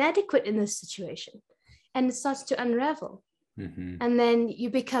not inadequate in this situation. And it starts to unravel. Mm-hmm. And then you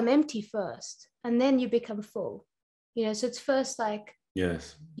become empty first, and then you become full. So it's first like,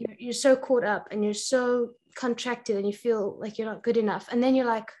 yes, you're so caught up and you're so contracted and you feel like you're not good enough. And then you're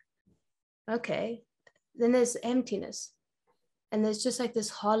like, okay, then there's emptiness. And there's just like this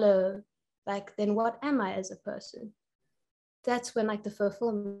hollow, like, then what am I as a person? That's when like the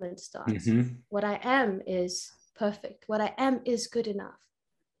fulfillment starts. mm-hmm. What I am is perfect. What I am is good enough.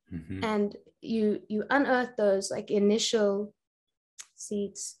 Mm-hmm. And you unearth those like initial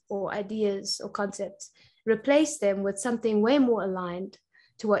seeds or ideas or concepts, replace them with something way more aligned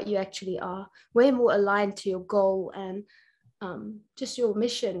to what you actually are, way more aligned to your goal and just your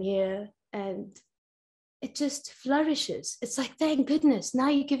mission here. And it just flourishes. It's like, thank goodness, now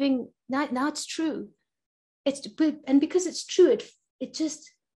you're giving, now it's true. And because it's true, it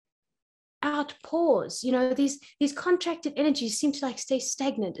just outpours. These contracted energies seem to like stay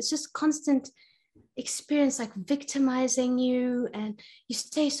stagnant. It's just constant experience, like victimizing you, and you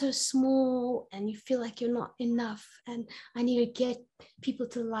stay so small and you feel like you're not enough and I need to get people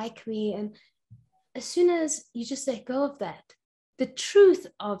to like me. And as soon as you just let go of that, the truth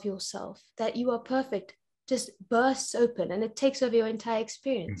of yourself, that you are perfect, just bursts open and it takes over your entire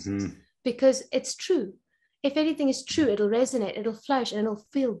experience. Mm-hmm. Because it's true. If anything is true, it'll resonate, it'll flourish, and it'll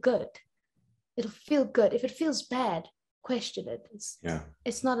feel good. It'll feel good. If it feels bad, question it.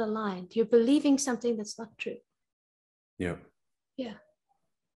 It's not aligned. You're believing something that's not true. Yeah. Yeah.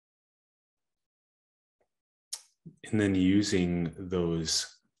 And then using those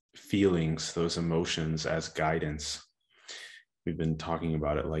feelings, those emotions as guidance. We've been talking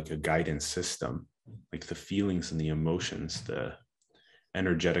about it like a guidance system, like the feelings and the emotions, the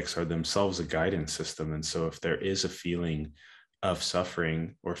energetics are themselves a guidance system. And so if there is a feeling of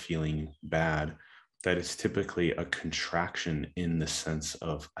suffering or feeling bad, that is typically a contraction in the sense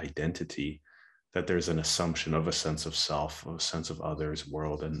of identity, that there's an assumption of a sense of self, of a sense of others,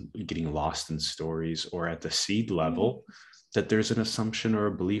 world, and getting lost in stories, or at the seed level, that there's an assumption or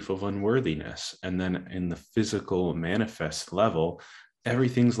a belief of unworthiness. And then in the physical manifest level,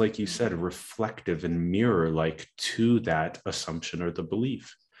 everything's, like you said, reflective and mirror-like to that assumption or the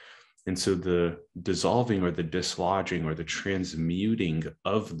belief. And so the dissolving or the dislodging or the transmuting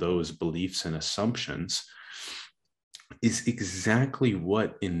of those beliefs and assumptions is exactly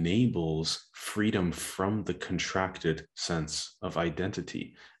what enables freedom from the contracted sense of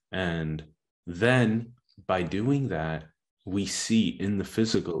identity. And then by doing that, we see in the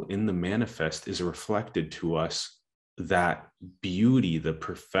physical, in the manifest, is reflected to us that beauty, the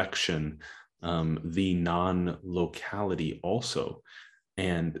perfection, the non-locality also.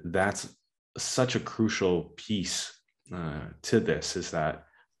 And that's such a crucial piece to this, is that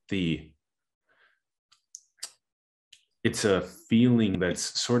it's a feeling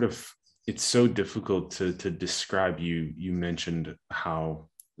that's sort of, it's so difficult to describe. You mentioned how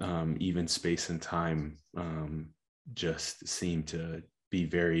even space and time just seem to be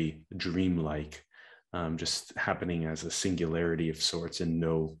very dreamlike, just happening as a singularity of sorts and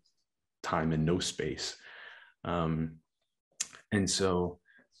no time and no space. And so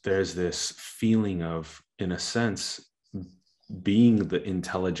there's this feeling of, in a sense, being the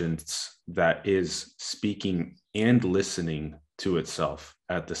intelligence that is speaking and listening to itself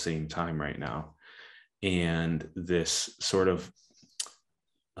at the same time right now. And this sort of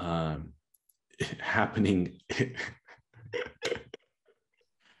happening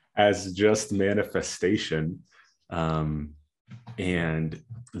as just manifestation, and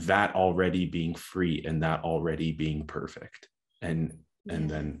that already being free and that already being perfect. And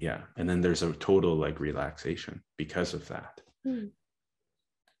then there's a total like relaxation because of that.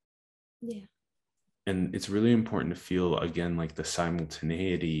 Yeah. And it's really important to feel again like the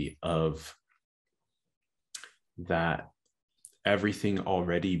simultaneity of that, everything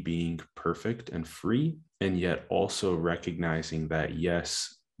already being perfect and free, and yet also recognizing that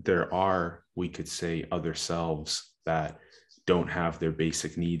yes, there are, we could say, other selves that don't have their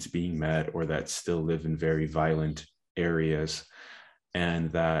basic needs being met, or that still live in very violent areas,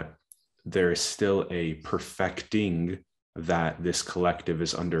 and that there is still a perfecting that this collective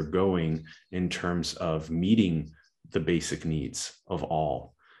is undergoing in terms of meeting the basic needs of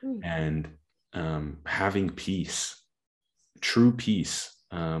all, and having peace, true peace,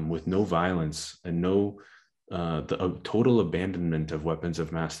 with no violence and no the total abandonment of weapons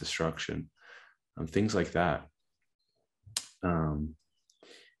of mass destruction, things like that.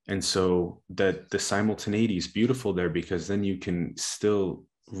 And so that the simultaneity is beautiful there, because then you can still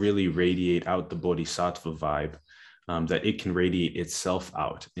really radiate out the bodhisattva vibe, that it can radiate itself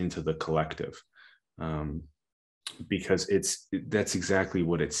out into the collective, because that's exactly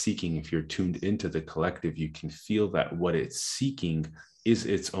what it's seeking. If you're tuned into the collective, you can feel that what it's seeking is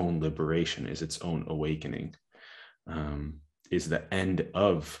its own liberation, is its own awakening, is the end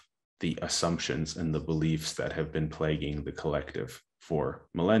of the assumptions and the beliefs that have been plaguing the collective for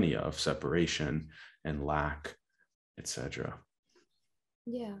millennia of separation and lack, etc.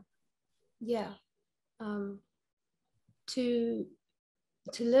 Yeah. To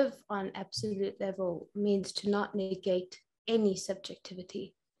live on absolute level means to not negate any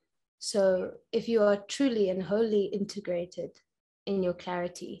subjectivity. So if you are truly and wholly integrated in your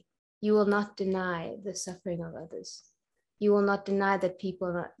clarity, you will not deny the suffering of others. You will not deny that people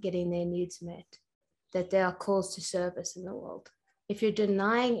are not getting their needs met, that there are calls to service in the world. If you're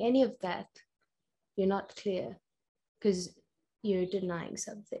denying any of that, you're not clear, because you're denying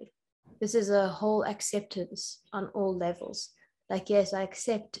something. This is a whole acceptance on all levels. Like, yes, I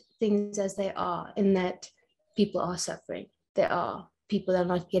accept things as they are, in that people are suffering. There are people that are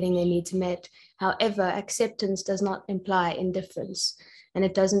not getting their needs met. However, acceptance does not imply indifference, and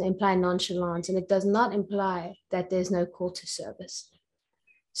it doesn't imply nonchalance, and it does not imply that there's no call to service.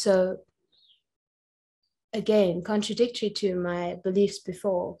 So again, contradictory to my beliefs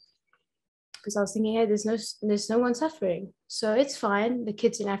before, because I was thinking, hey, there's no one suffering, so it's fine. The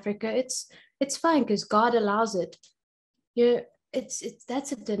kids in Africa, it's fine because God allows it.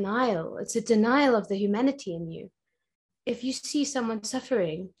 That's a denial. It's a denial of the humanity in you. If you see someone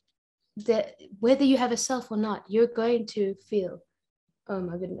suffering, that whether you have a self or not, you're going to feel, oh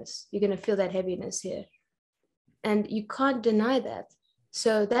my goodness, you're going to feel that heaviness here, and you can't deny that.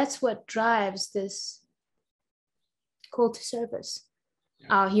 So that's what drives this call to service.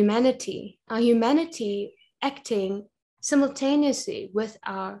 Our humanity acting simultaneously with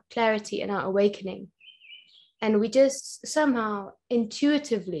our clarity and our awakening. And we just somehow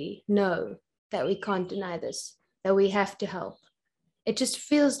intuitively know that we can't deny this, that we have to help. It just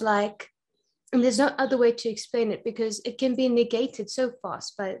feels like, and there's no other way to explain it, because it can be negated so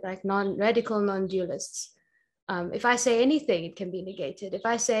fast by like radical non-dualists. If I say anything, it can be negated. If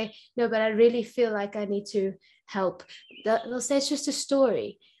I say, no, but I really feel like I need to help, they'll say it's just a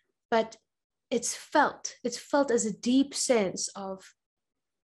story. But it's felt as a deep sense of,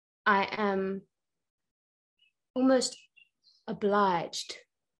 I am almost obliged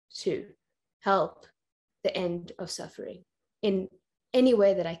to help the end of suffering in any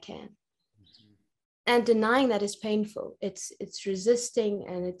way that I can. And denying that is painful. It's resisting,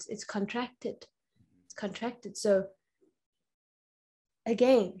 and it's contracted. It's contracted. So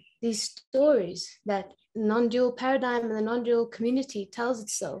again, these stories that non-dual paradigm and the non-dual community tells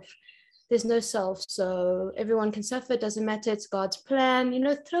itself, there's no self, so everyone can suffer, it doesn't matter, it's God's plan,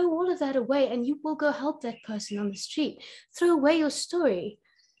 throw all of that away and you will go help that person on the street. Throw away your story.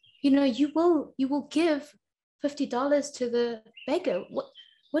 You will give $50 to the beggar.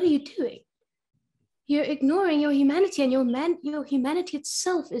 What are you doing? You're ignoring your humanity, and your humanity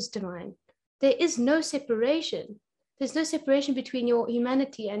itself is divine. There is no separation. There's no separation between your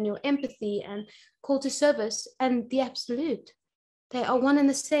humanity and your empathy and call to service and the absolute. They are one and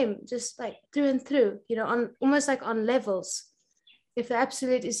the same, just like through and through, you know, on almost like on levels. If the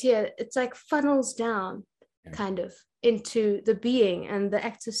absolute is here, it's like funnels down kind of into the being and the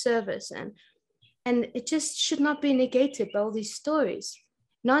acts of service. And it just should not be negated by all these stories.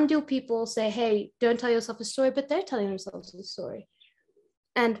 Non-dual people say, hey, don't tell yourself a story, but they're telling themselves a story.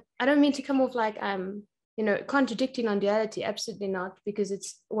 And I don't mean to come off like I'm, you know, contradicting non-duality, absolutely not, because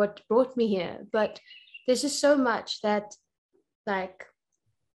it's what brought me here. But there's just so much that like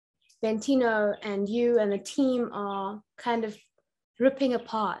Bentino and you and the team are kind of ripping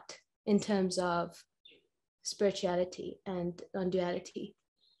apart in terms of spirituality and non-duality.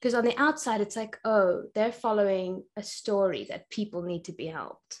 Because on the outside, it's like, oh, they're following a story that people need to be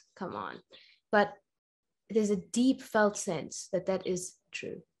helped. Come on. But there's a deep felt sense that that is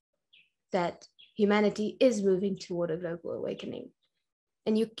true, that humanity is moving toward a global awakening.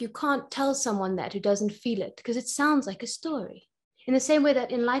 And you can't tell someone that who doesn't feel it, because it sounds like a story. In the same way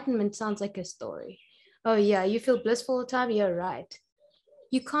that enlightenment sounds like a story. Oh yeah, you feel blissful all the time? You're right.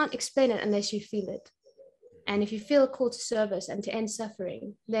 You can't explain it unless you feel it. And if you feel a call to service and to end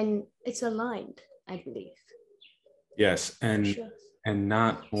suffering, then it's aligned, I believe. Yes, and Sure. and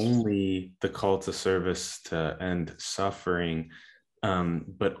not only the call to service to end suffering,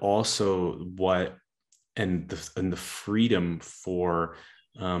 but also what and the freedom for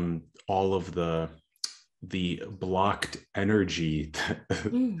all of the blocked energy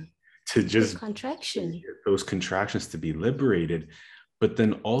to just those contractions to be liberated. But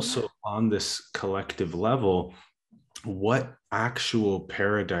then also on this collective level, what actual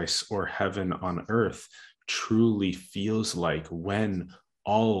paradise or heaven on earth truly feels like when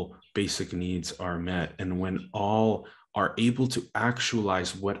all basic needs are met and when all are able to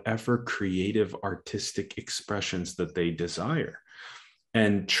actualize whatever creative artistic expressions that they desire,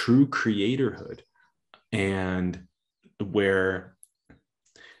 and true creatorhood, and where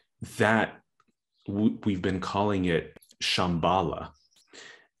that we've been calling it Shambhala.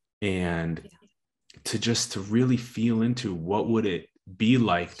 And to really feel into what would it be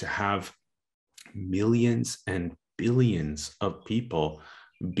like to have millions and billions of people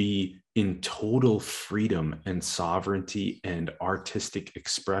be in total freedom and sovereignty and artistic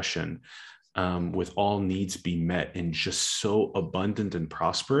expression, with all needs be met and just so abundant and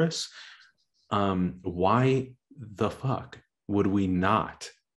prosperous. Why the fuck would we not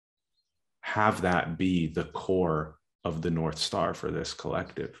have that be the core of the North Star for this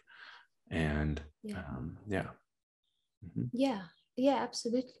collective? And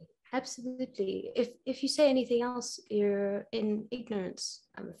absolutely. If you say anything else, you're in ignorance,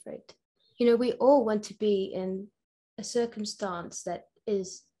 I'm afraid. You know, we all want to be in a circumstance that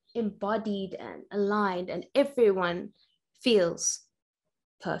is embodied and aligned, and everyone feels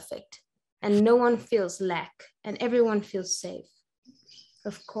perfect and no one feels lack and everyone feels safe,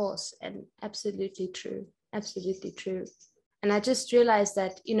 of course. And absolutely true. And I just realized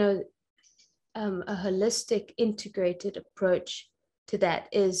that, you know, a holistic, integrated approach to that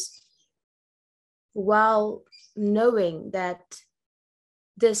is, while knowing that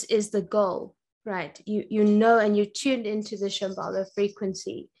this is the goal, right? You know, and you're tuned into the Shambhala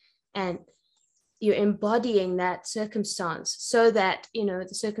frequency, and you're embodying that circumstance so that, you know,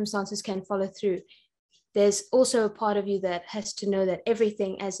 the circumstances can follow through. There's also a part of you that has to know that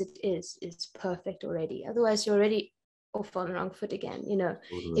everything as it is perfect already. Otherwise, you're already off on the wrong foot again. You know,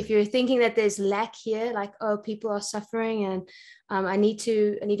 if you're thinking that there's lack here, like, oh, people are suffering and I need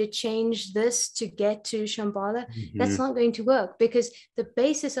to change this to get to Shambhala, that's not going to work, because the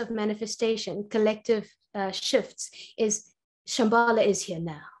basis of manifestation, collective shifts, is Shambhala is here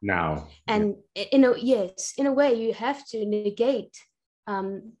now. And in a way, you have to negate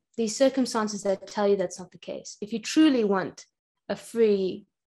these circumstances that tell you that's not the case. If you truly want a free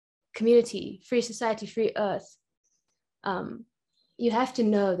community, free society, free earth, you have to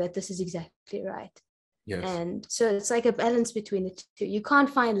know that this is exactly right. Yes. And so it's like a balance between the two. You can't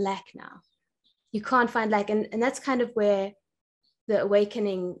find lack now. You can't find lack. And that's kind of where the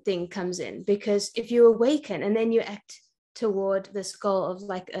awakening thing comes in, because if you awaken and then you act toward this goal of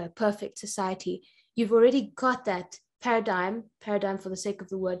like a perfect society, you've already got that paradigm for the sake of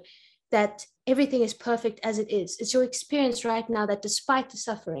the word, that everything is perfect as it is. It's your experience right now that despite the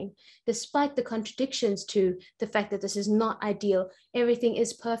suffering, despite the contradictions to the fact that this is not ideal, everything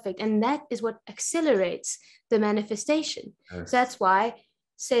is perfect. And that is what accelerates the manifestation. Yes. So that's why,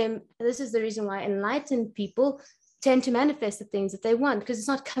 this is the reason why enlightened people tend to manifest the things that they want, because it's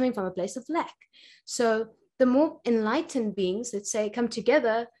not coming from a place of lack. So the more enlightened beings, let's say, come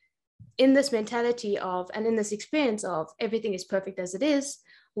together in this mentality of, and in this experience of everything is perfect as it is,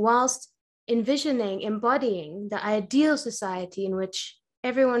 whilst envisioning, embodying the ideal society in which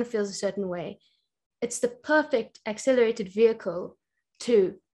everyone feels a certain way. It's the perfect accelerated vehicle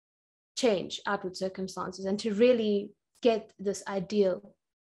to change outward circumstances and to really get this ideal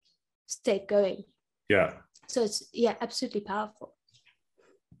state going. Yeah. So it's, absolutely powerful.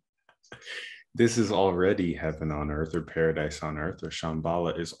 This is already heaven on earth, or paradise on earth, or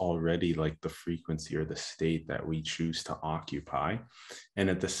Shambhala is already like the frequency or the state that we choose to occupy. And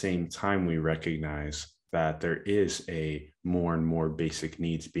at the same time, we recognize that there is a more and more basic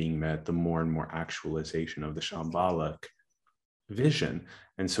needs being met, the more and more actualization of the Shambhalic vision.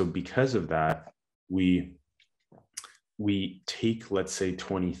 And so because of that, we take, let's say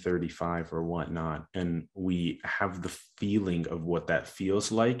 2035 or whatnot, and we have the feeling of what that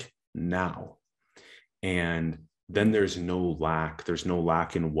feels like now. And then there's no lack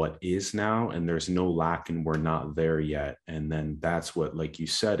in what is now, and there's no lack in we're not there yet. And then that's what, like you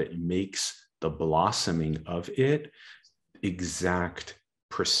said, it makes the blossoming of it exact,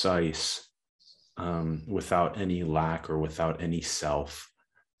 precise, without any lack or without any self.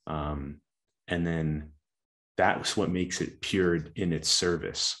 And then that's what makes it pure in its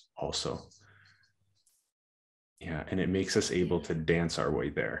service also. Yeah. And it makes us able to dance our way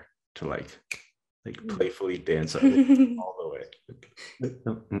there, to like playfully dance our way all the way.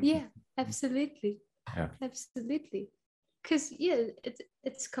 Yeah, absolutely. Yeah. Absolutely. Because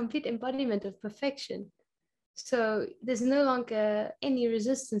it's complete embodiment of perfection. So there's no longer any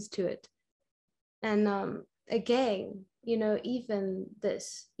resistance to it. And again, even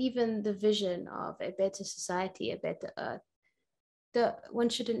the vision of a better society, a better earth, one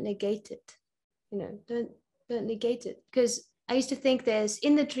shouldn't negate it. Don't negate it. Because I used to think there's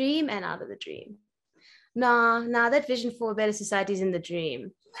in the dream and out of the dream. Nah, that vision for a better society is in the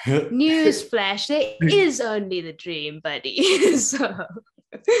dream. Newsflash, there is only the dream, buddy. So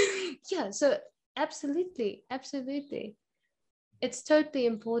absolutely. It's totally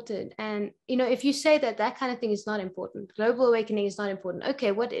important. And if you say that kind of thing is not important, global awakening is not important,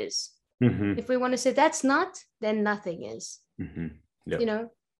 okay, what is? Mm-hmm. If we want to say that's not, then nothing is. Mm-hmm.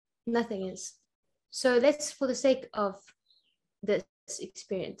 Yep. Nothing is. So let's, for the sake of this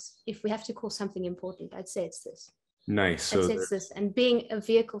experience, if we have to call something important, I'd say it's this. Nice. I'd say it's this, and being a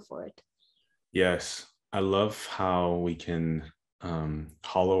vehicle for it. Yes, I love how we can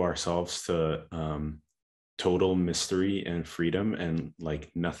hollow ourselves to total mystery and freedom, and like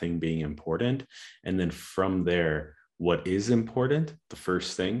nothing being important. And then from there, what is important, the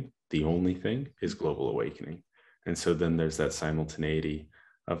first thing, the only thing, is global awakening. And so then there's that simultaneity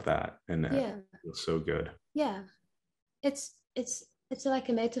of that, and that feels so good. Yeah, it's like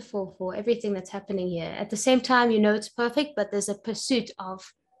a metaphor for everything that's happening here. At the same time, it's perfect, but there's a pursuit of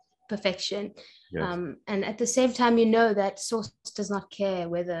perfection. Yes. And at the same time, that source does not care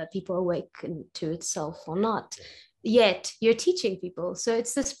whether people awaken to itself or not. Yet you're teaching people. So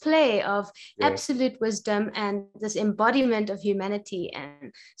it's this play of absolute wisdom and this embodiment of humanity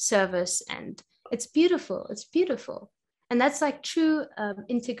and service. And it's beautiful. It's beautiful. And that's like true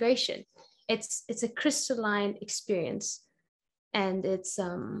integration. It's a crystalline experience. And it's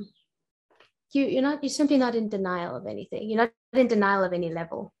you're simply not in denial of anything. You're not in denial of any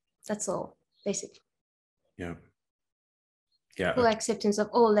level. That's all, basically. Yeah. Full acceptance of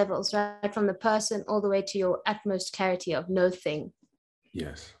all levels, right from the person all the way to your utmost clarity of no thing.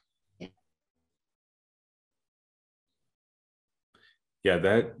 Yes. Yeah,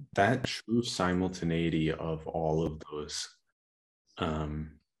 that true simultaneity of all of those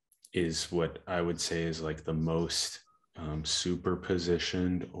is what I would say is like the most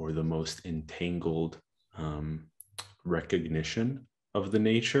superpositioned or the most entangled recognition of the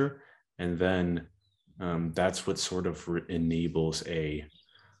nature. And then that's what sort of enables a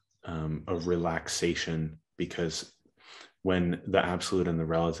relaxation, because when the absolute and the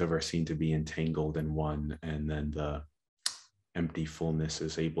relative are seen to be entangled in one, and then the empty fullness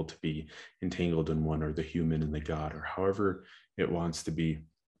is able to be entangled in one, or the human and the God, or however it wants to be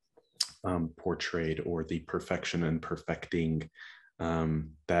portrayed, or the perfection and perfecting,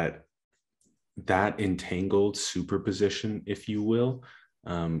 that entangled superposition, if you will,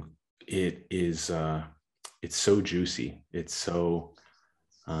 it is it's so juicy, it's so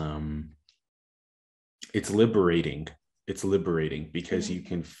it's liberating because you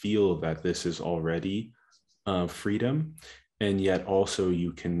can feel that this is already freedom, and yet also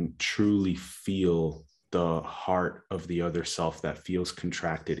you can truly feel the heart of the other self that feels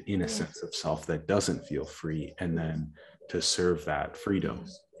contracted in a sense of self that doesn't feel free, and then to serve that freedom.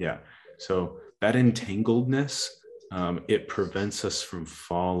 So that entangledness, it prevents us from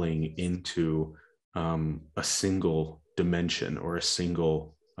falling into a single dimension or a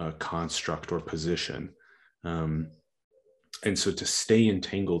single construct or position. And so to stay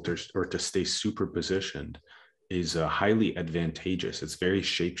entangled or to stay superpositioned is highly advantageous. It's very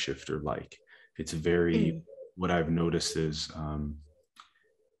shapeshifter like. It's very, what I've noticed is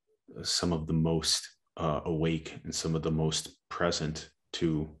some of the most awake and some of the most present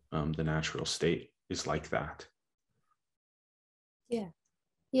to the natural state is like that. Yeah.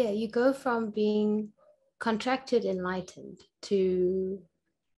 Yeah. You go from being contracted enlightened to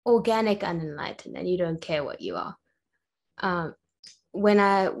organic unenlightened, and you don't care what you are. When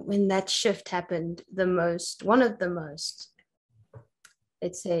that shift happened, one of the most,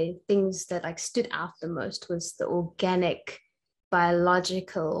 let's say, things that like stood out the most was the organic,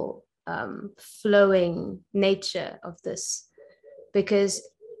 biological, flowing nature of this. Because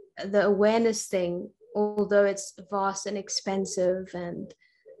the awareness thing, although it's vast and expensive and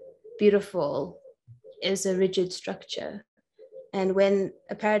beautiful, is a rigid structure. And when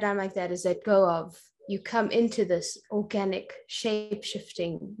a paradigm like that is let go of, you come into this organic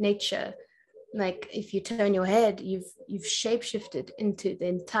shape-shifting nature. Like if you turn your head, you've shape-shifted into the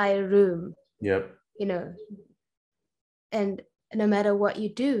entire room. Yep. And no matter what you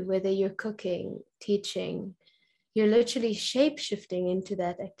do, whether you're cooking, teaching, you're literally shape-shifting into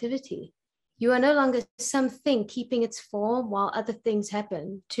that activity. You are no longer something keeping its form while other things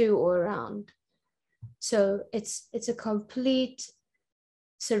happen to or around. So it's a complete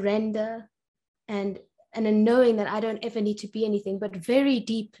surrender and a knowing that I don't ever need to be anything, but very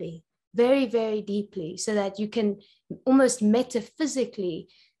deeply, very, very deeply, so that you can almost metaphysically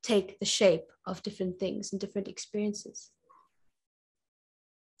take the shape of different things and different experiences.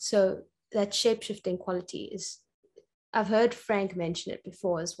 So that shape-shifting quality is, I've heard Frank mention it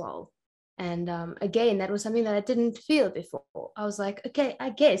before as well. And again, that was something that I didn't feel before. I was like, okay,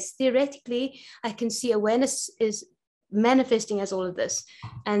 I guess theoretically, I can see awareness is manifesting as all of this.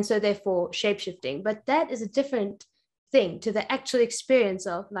 And so therefore shape-shifting. But that is a different thing to the actual experience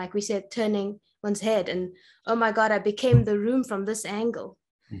of, like we said, turning one's head and, oh my God, I became the room from this angle.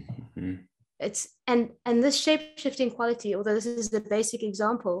 Mm-hmm. It's and this shape-shifting quality, although this is the basic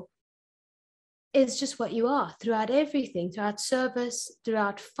example, is just what you are throughout everything, throughout service,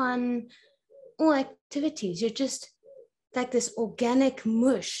 throughout fun, all activities. You're just like this organic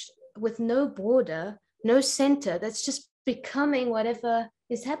mush with no border, no center, that's just becoming whatever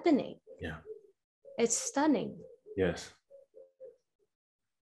is happening. Yeah. It's stunning. Yes.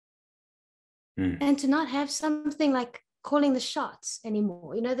 And to not have something like calling the shots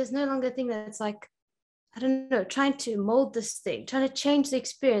anymore. There's no longer a thing that's like, I don't know, trying to mold this thing, trying to change the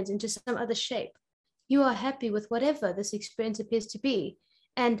experience into some other shape. You are happy with whatever this experience appears to be.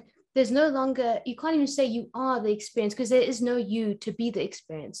 And there's no longer, you can't even say you are the experience, because there is no you to be the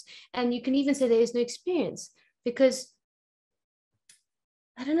experience. And you can even say there is no experience because,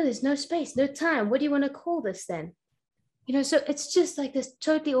 I don't know, there's no space, no time. What do you want to call this then? So it's just like this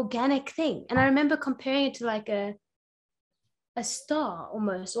totally organic thing. And I remember comparing it to like a star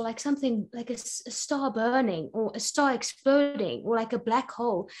almost, or like something like a star burning or a star exploding or like a black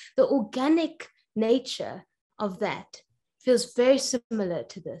hole. The organic nature of that feels very similar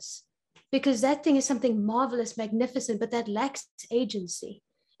to this, because that thing is something marvelous, magnificent, but that lacks agency.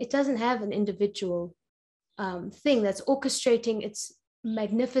 It doesn't have an individual thing that's orchestrating its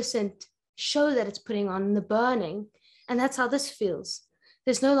magnificent show that it's putting on, the burning. And that's how this feels.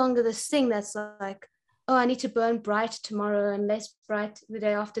 There's no longer this thing that's like, oh, I need to burn bright tomorrow and less bright the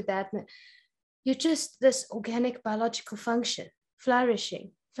day after that. You're just this organic biological function,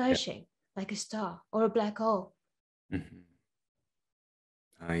 flourishing, like a star or a black hole. Mm-hmm.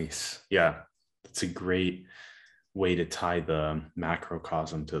 Nice. Yeah, that's a great way to tie the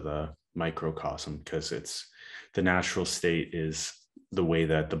macrocosm to the microcosm, because it's the natural state is the way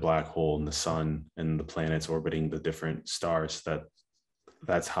that the black hole and the sun and the planets orbiting the different stars,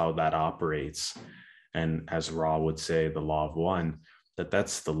 that's how that operates. And as Ra would say, the law of one,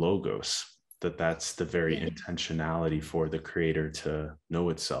 that's the logos, that's the very intentionality for the creator to know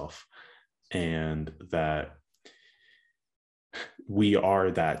itself. And that we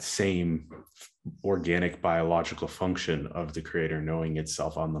are that same organic biological function of the creator knowing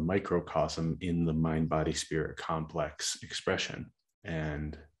itself on the microcosm in the mind, body, spirit complex expression.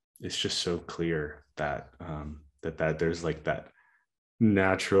 And it's just so clear that that there's like that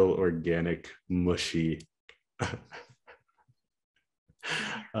natural, organic, mushy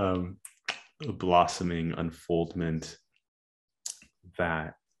blossoming unfoldment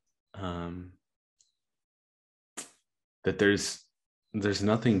that that there's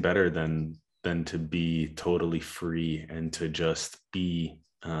nothing better than to be totally free and to just be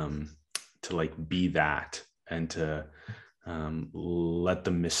to like be that, and to let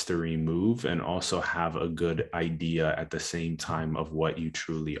the mystery move, and also have a good idea at the same time of what you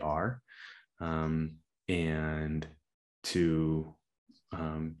truly are. And to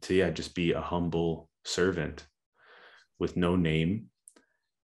yeah, just be a humble servant with no name,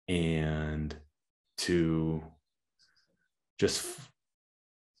 and to just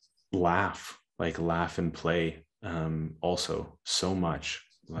laugh and play, also so much.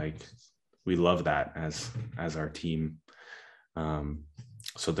 Like, we love that as our team.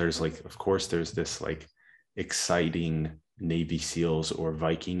 So there's like, of course, there's this like exciting Navy SEALs or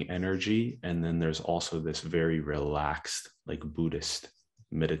Viking energy, and then there's also this very relaxed, like Buddhist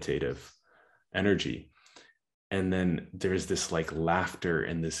meditative energy. And then there's this like laughter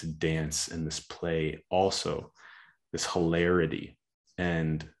and this dance and this play, also this hilarity.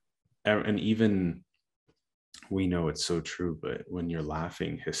 And even, we know it's so true, but when you're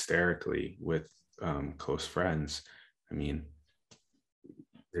laughing hysterically with close friends, I mean,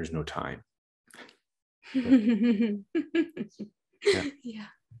 there's no time. Yeah. Yeah.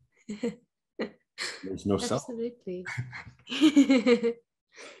 There's no self. Absolutely.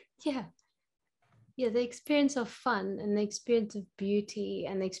 Yeah. Yeah, the experience of fun and the experience of beauty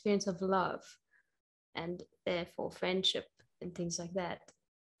and the experience of love, and therefore friendship and things like that,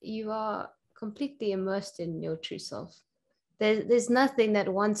 you are completely immersed in your true self. There's nothing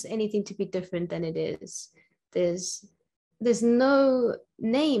that wants anything to be different than it is. There's no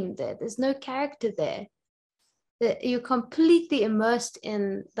name there. There's no character there. That you're completely immersed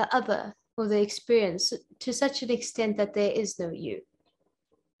in the other or the experience to such an extent that there is no you.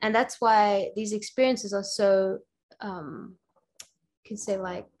 And that's why these experiences are so, you can say,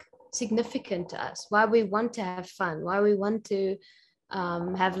 like, significant to us. Why we want to have fun. Why we want to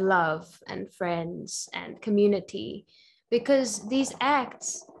have love and friends and community, because these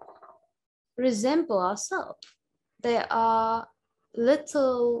acts resemble ourselves. They are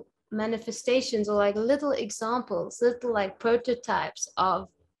little manifestations, or like little examples, little like prototypes of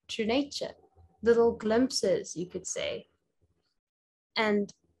true nature, little glimpses, you could say.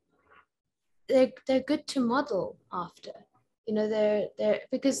 And they're good to model after. You know, they're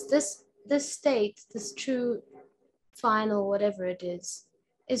because this state, this true final whatever it is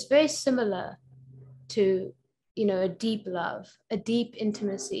very similar to, you know, a deep love, a deep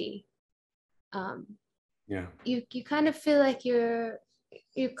intimacy. Yeah. You kind of feel like you're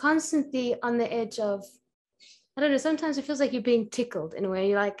constantly on the edge of, I don't know, sometimes it feels like you're being tickled in a way.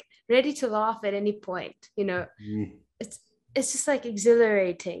 You're like ready to laugh at any point, you know. It's just like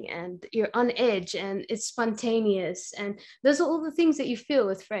exhilarating, and you're on edge, and it's spontaneous, and those are all the things that you feel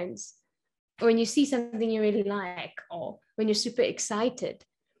with friends, or when you see something you really like, or when you're super excited.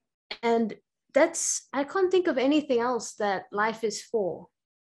 And that's, I can't think of anything else that life is for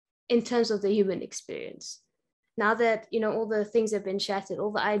in terms of the human experience. Now that, you know, all the things have been shattered,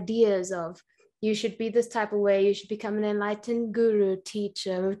 all the ideas of you should be this type of way, you should become an enlightened guru,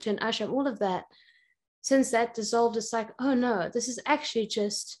 teacher, move to an ashram, all of that, since that dissolved, it's like, oh no, this is actually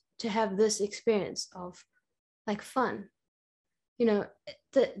just to have this experience of like fun. You know,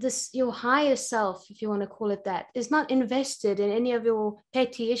 this, your higher self, if you want to call it that, is not invested in any of your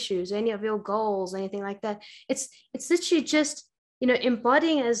petty issues, any of your goals, anything like that. It's literally just, you know,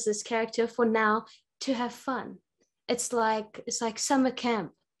 embodying as this character for now to have fun. It's like summer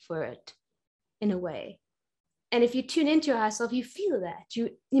camp for it, in a way. And if you tune into your higher self, you feel that,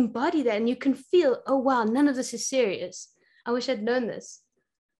 you embody that, and you can feel, oh wow, none of this is serious. I wish I'd known this.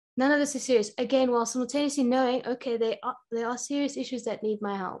 None of this is serious. Again, while simultaneously knowing, okay, there are serious issues that need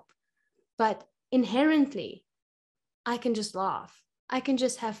my help. But inherently, I can just laugh. I can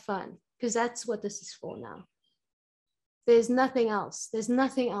just have fun, because that's what this is for now. There's nothing else. There's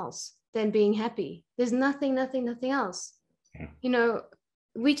nothing else than being happy. There's nothing else. You know,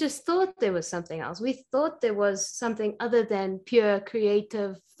 we just thought there was something else. We thought there was something other than pure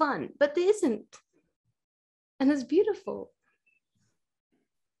creative fun, but there isn't. And it's beautiful.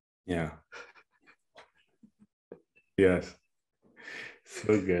 Yeah. Yes.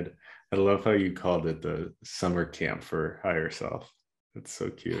 So good. I love how you called it the summer camp for higher self. It's so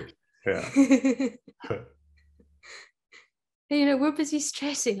cute. Yeah. You know, we're busy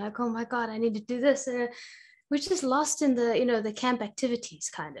stressing, like, oh my God, I need to do this. We're just lost in the, you know, the camp activities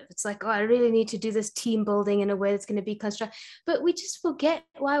kind of. It's like, oh, I really need to do this team building in a way that's going to be constructive. But we just forget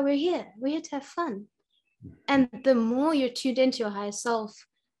why we're here. We're here to have fun. And the more you're tuned into your higher self,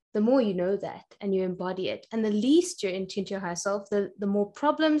 the more you know that and you embody it. And the least you're in tune to your higher self, the more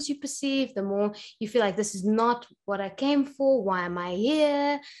problems you perceive, the more you feel like this is not what I came for. Why am I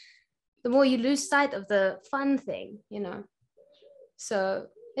here? The more you lose sight of the fun thing, you know. So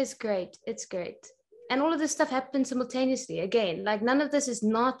it's great. It's great. And all of this stuff happens simultaneously. Again, like none of this is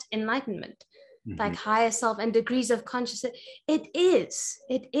not enlightenment, like Mm-hmm. higher self and degrees of consciousness. It is.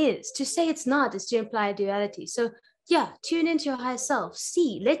 It is. To say it's not is to imply duality. So yeah, tune into your higher self.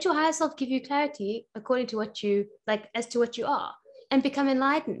 See, let your higher self give you clarity according to what you like, as to what you are, and become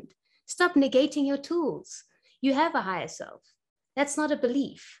enlightened. Stop negating your tools. You have a higher self. That's not a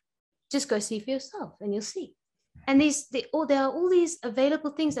belief. Just go see for yourself and you'll see. And there are all these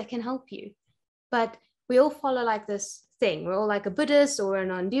available things that can help you. But we all follow like this thing. We're all like a Buddhist or a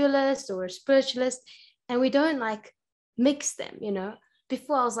non-dualist or a spiritualist, and we don't like mix them, you know.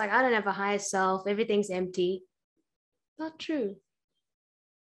 Before I was like, I don't have a higher self, everything's empty. Not true.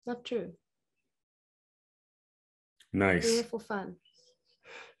 Not true. We're here Nice. for fun.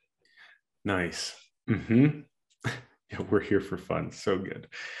 Nice. Mm-hmm. Yeah, we're here for fun. So good.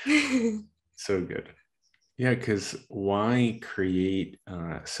 So good. Yeah, because why create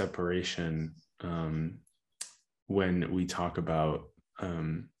separation when we talk about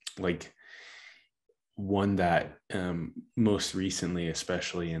like one that most recently,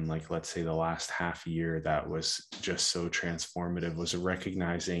 especially in like, let's say the last half year, that was just so transformative, was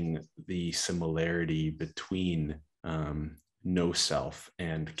recognizing the similarity between no self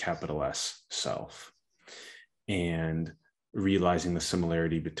and capital S self, and realizing the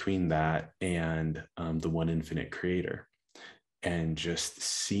similarity between that and the one infinite creator, and just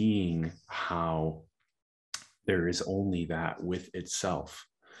seeing how there is only that with itself,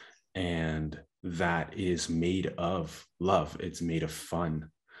 and that is made of love, it's made of fun,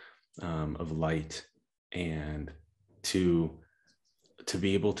 of light, and to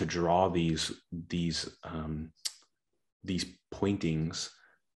be able to draw these pointings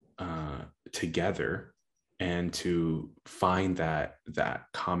together, and to find that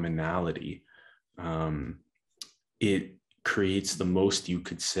commonality, it creates the most, you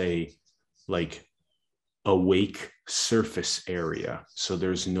could say, like awake surface area. So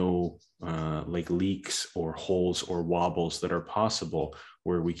there's no like leaks or holes or wobbles that are possible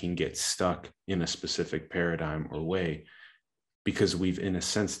where we can get stuck in a specific paradigm or way, because we've in a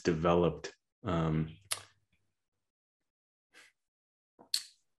sense developed,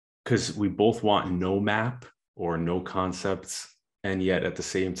 because we both want no map or no concepts, and yet at the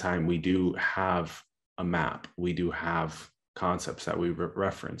same time we do have a map, we do have concepts that we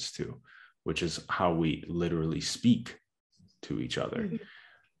reference to, which is how we literally speak to each other. Mm-hmm.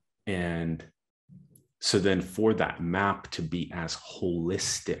 And so then for that map to be as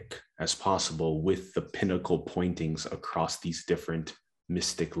holistic as possible, with the pinnacle pointings across these different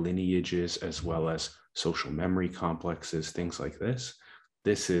mystic lineages, as well as social memory complexes, things like this,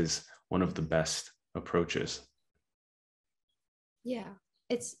 this is one of the best approaches. Yeah,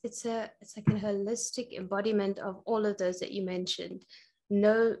 it's like a holistic embodiment of all of those that you mentioned.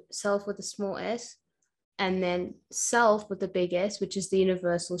 No self with a small s, and then self with the big S, which is the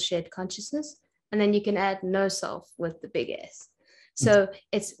universal shared consciousness. And then you can add no self with the big S. So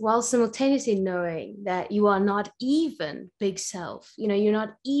it's while simultaneously knowing that you are not even big self, you know, you're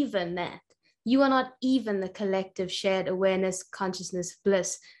not even that. You are not even the collective shared awareness, consciousness,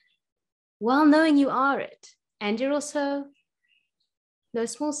 bliss, while knowing you are it. And you're also no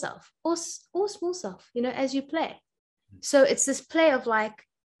small self or small self, you know, as you play. So it's this play of like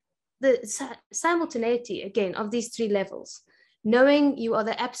the simultaneity, again, of these three levels, knowing you are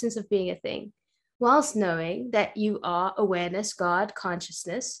the absence of being a thing, whilst knowing that you are awareness, God,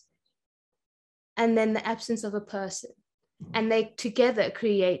 consciousness, and then the absence of a person. And they together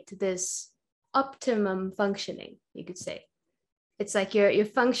create this optimum functioning, you could say. It's like you're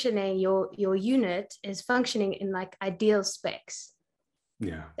functioning, your unit is functioning in like ideal specs.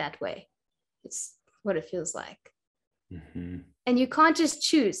 Yeah. That way. It's what it feels like. Mm-hmm. And you can't just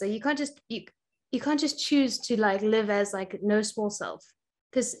choose. Like you can't just choose to like live as like no small self,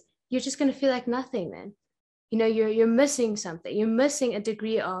 because you're just going to feel like nothing then. You know, you're missing something. You're missing a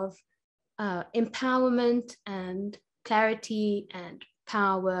degree of empowerment and clarity and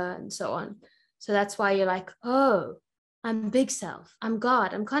power and so on. So that's why you're like, oh, I'm big self, I'm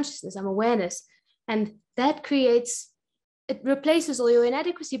God, I'm consciousness, I'm awareness. And that creates, it replaces all your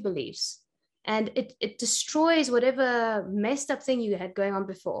inadequacy beliefs, and it destroys whatever messed up thing you had going on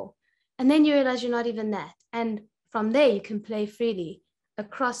before. And then you realize you're not even that. And from there, you can play freely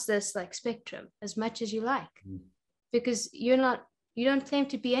across this like spectrum as much as you like, because you don't claim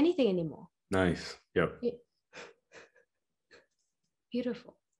to be anything anymore. Nice. Yep. Yeah.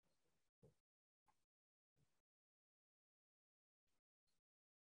 Beautiful.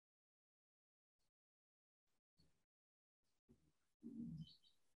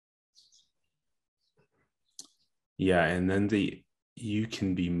 Yeah. And then you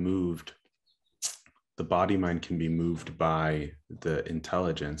can be moved the body mind can be moved by the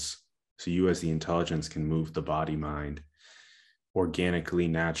intelligence. So you as the intelligence can move the body mind organically,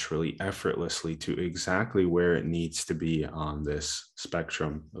 naturally, effortlessly to exactly where it needs to be on this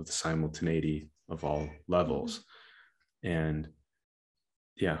spectrum of the simultaneity of all levels. And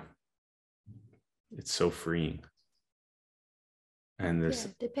yeah, it's so freeing. And this,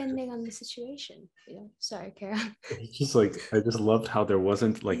 depending on the situation, sorry, Karen. it's just like, I just loved how there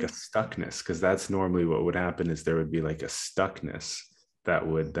wasn't like a stuckness, because that's normally what would happen, is there would be like a stuckness that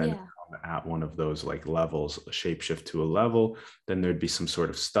would then come at one of those like levels, shapeshift to a level, then there'd be some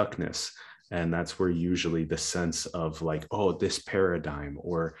sort of stuckness. And that's where usually the sense of like, oh, this paradigm,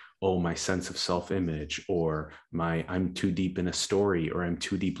 or oh, my sense of self-image, or I'm too deep in a story, or I'm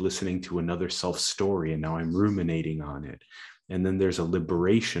too deep listening to another self story, and now I'm ruminating on it. And then there's a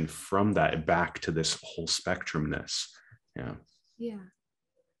liberation from that back to this whole spectrumness.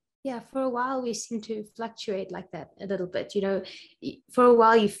 Yeah, for a while we seem to fluctuate like that a little bit. For a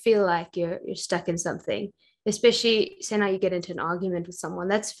while you feel like you're stuck in something, especially say now you get into an argument with someone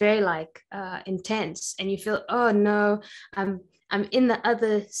that's very like intense, and you feel, oh no, I'm in the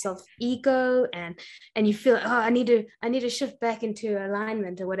other self ego, and you feel, oh, I need to shift back into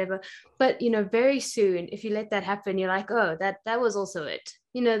alignment or whatever. But very soon, if you let that happen, you're like, oh, that was also it.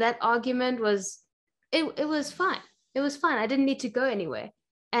 That argument was, it was fine. It was fine. I didn't need to go anywhere.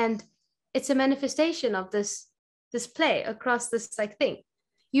 And it's a manifestation of this play across this like thing.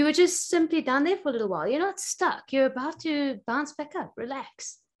 You were just simply down there for a little while. You're not stuck. You're about to bounce back up.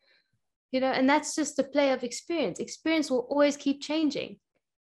 Relax. And that's just the play of experience. Experience will always keep changing.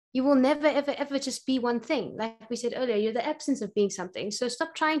 You will never, ever, ever just be one thing. Like we said earlier, you're the absence of being something. So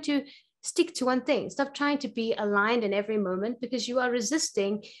stop trying to stick to one thing. Stop trying to be aligned in every moment, because you are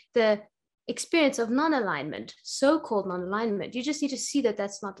resisting the experience of non-alignment, so-called non-alignment. You just need to see that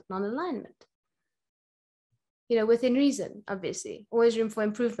that's not non-alignment. Within reason, obviously, always room for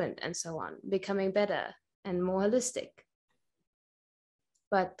improvement and so on, becoming better and more holistic.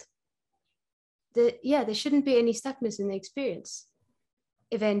 But there shouldn't be any stuckness in the experience.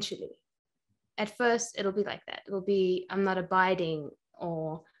 Eventually, at first, it'll be like that. It'll be, I'm not abiding,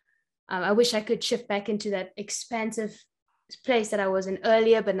 or I wish I could shift back into that expansive place that I was in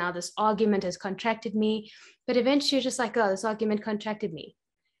earlier, but now this argument has contracted me. But eventually you're just like, oh, this argument contracted me.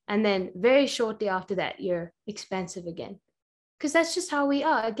 And then very shortly after that, you're expansive again. Because that's just how we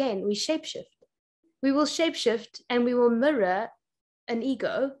are. Again, we shapeshift. We will shapeshift and we will mirror an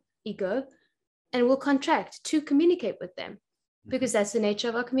ego, and we'll contract to communicate with them. Because that's the nature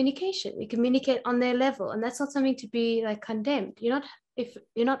of our communication. We communicate on their level, and that's not something to be like condemned. If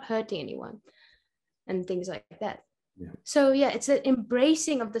you're not hurting anyone and things like that. So it's an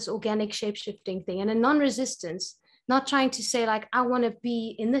embracing of this organic shape-shifting thing, and a non-resistance, not trying to say like, I want to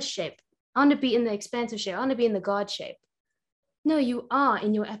be in this shape, I want to be in the expansive shape, I want to be in the God shape. No, you are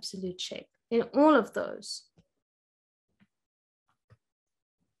in your absolute shape, in all of those.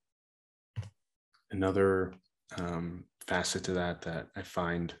 Another facet to that I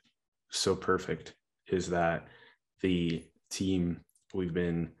find so perfect is that the team, we've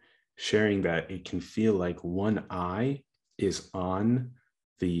been sharing that it can feel like one eye is on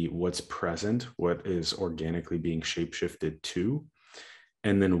the what's present, what is organically being shapeshifted to,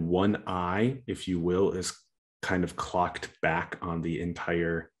 and then one eye, if you will, is kind of clocked back on the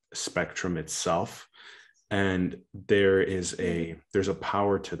entire spectrum itself. And there's a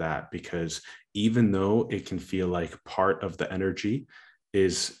power to that, because even though it can feel like part of the energy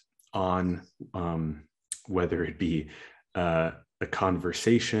is on, whether it be a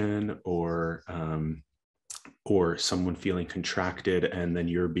conversation or someone feeling contracted, and then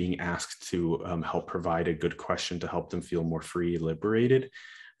you're being asked to help provide a good question to help them feel more free, liberated,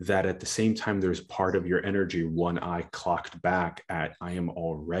 that at the same time, there's part of your energy, one eye clocked back at, I am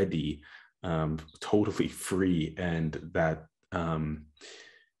already totally free. And that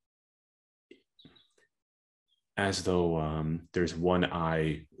as though there's one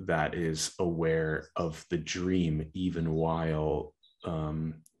eye that is aware of the dream, even while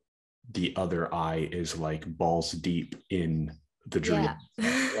the other eye is like balls deep in the dream.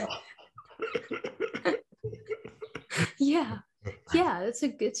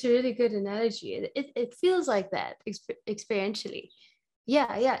 It's a really good analogy. It feels like that experientially.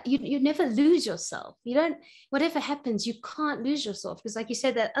 You never lose yourself. You don't, whatever happens, you can't lose yourself, because like you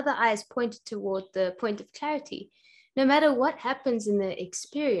said, that other eye is pointed toward the point of clarity. No matter what happens in the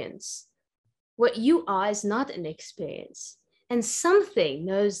experience, what you are is not an experience, and something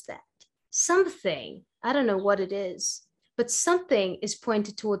knows that. Something, I don't know what it is, but something is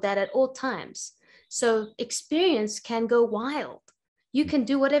pointed toward that at all times. So experience can go wild. You can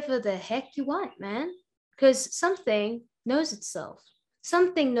do whatever the heck you want, man. because something knows itself.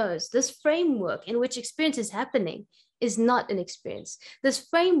 Something knows this framework in which experience is happening is not an experience. This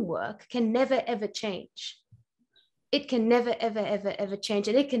framework can never, ever change. It can never, ever, ever, ever change.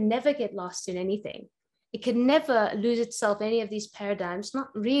 And it can never get lost in anything. It can never lose itself in any of these paradigms, not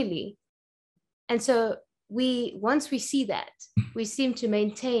really. And so once we see that, we seem to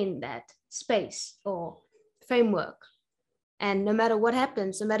maintain that space or framework. And no matter what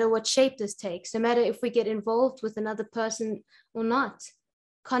happens, no matter what shape this takes, no matter if we get involved with another person or not,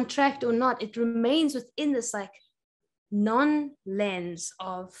 contract or not, it remains within this like non-lens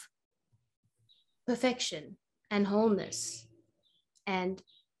of perfection and wholeness and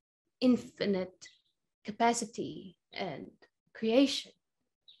infinite capacity and creation.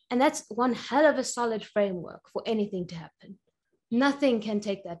 And that's one hell of a solid framework for anything to happen. Nothing can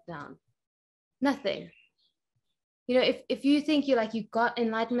take that down. Nothing. You know, if you think you got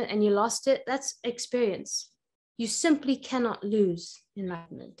enlightenment and you lost it, that's experience. You simply cannot lose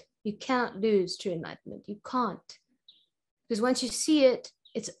enlightenment. You cannot lose true enlightenment. You can't. Because once you see it,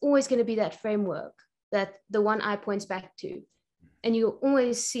 it's always going to be that framework that the one eye points back to. And you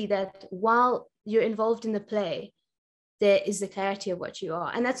always see that while you're involved in the play, there is the clarity of what you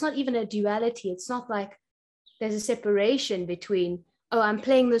are. And that's not even a duality. It's not like there's a separation between, oh, I'm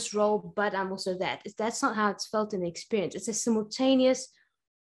playing this role, but I'm also that. That's not how it's felt in the experience. It's a simultaneous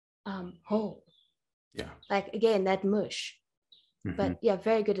whole. Yeah. Like, again, that mush. Mm-hmm. But yeah,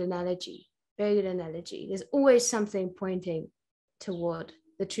 very good analogy. Very good analogy. There's always something pointing toward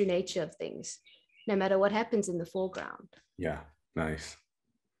the true nature of things, no matter what happens in the foreground. Yeah, nice.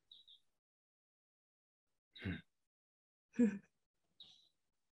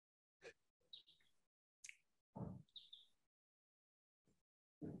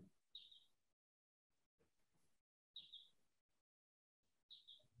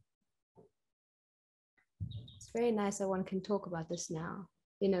 It's very nice that one can talk about this now.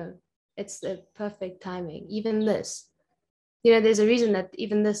 You know, it's the perfect timing. Even this, you know, there's a reason that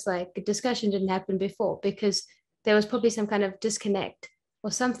even this like discussion didn't happen before, because there was probably some kind of disconnect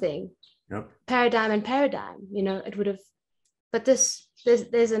or something. Yep. Paradigm, you know, it would have, but there's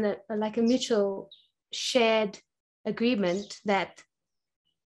like a mutual shared agreement that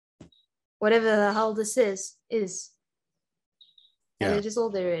whatever the hell this is, and it is all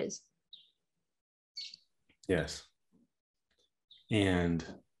there is. Yes. And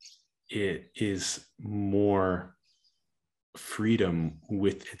it is more freedom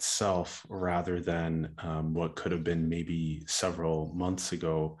with itself rather than what could have been maybe several months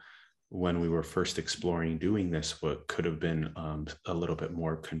ago when we were first exploring doing this, what could have been a little bit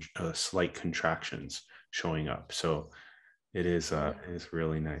more slight contractions showing up. So it is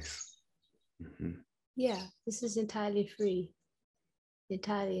really nice. Mm-hmm. Yeah, this is entirely free.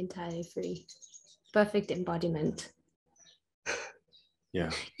 Entirely free. Perfect embodiment. Yeah.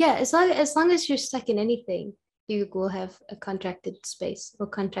 Yeah, as long as you're stuck in anything, you will have a contracted space or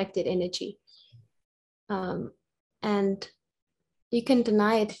contracted energy. And you can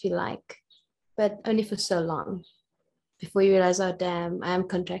deny it if you like, but only for so long before you realize, oh, damn, I am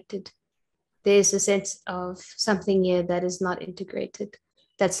contracted. There's a sense of something here that is not integrated,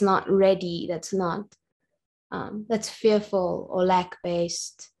 that's not ready, that's not, that's fearful or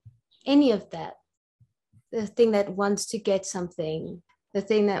lack-based, any of that. The thing that wants to get something, the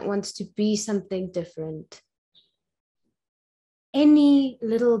thing that wants to be something different. Any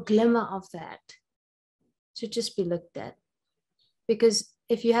little glimmer of that should just be looked at. Because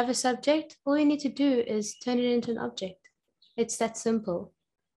if you have a subject, all you need to do is turn it into an object. It's that simple.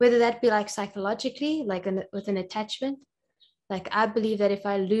 Whether that be like psychologically, like with an attachment. Like I believe that if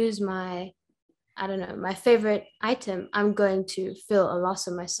I lose my favorite item, I'm going to feel a loss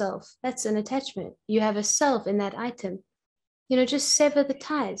of myself. That's an attachment. You have a self in that item. You know, just sever the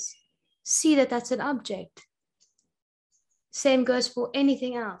ties. See that that's an object. Same goes for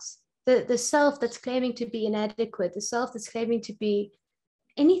anything else. The self that's claiming to be inadequate, the self that's claiming to be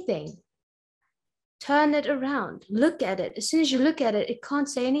anything. Turn it around. Look at it. As soon as you look at it, it can't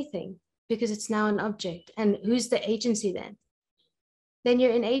say anything because it's now an object. And who's the agency then? Then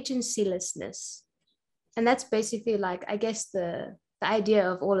you're in agencylessness. And that's basically like, I guess, the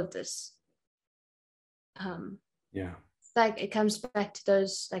idea of all of this. Yeah. Like it comes back to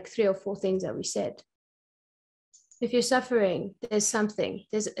those like 3 or 4 things that we said. If you're suffering, there's something.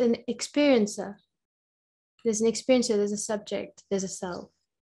 There's an experiencer. There's a subject, there's a self.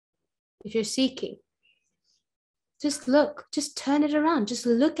 If you're seeking, just look, just turn it around. Just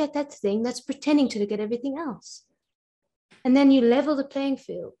look at that thing that's pretending to look at everything else. And then you level the playing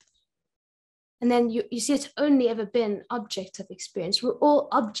field. And then you see it's only ever been objects of experience. We're all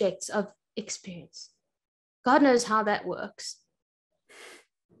objects of experience. God knows how that works,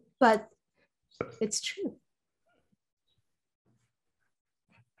 but it's true.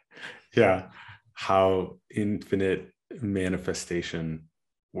 Yeah, how infinite manifestation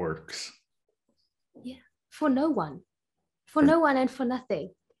works. Yeah, for no one, and for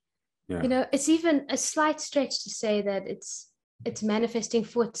nothing. Yeah. You know, it's even a slight stretch to say that it's manifesting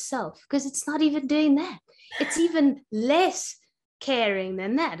for itself, because it's not even doing that. It's even less caring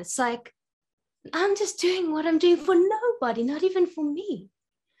than that. It's like, I'm just doing what I'm doing for nobody, not even for me.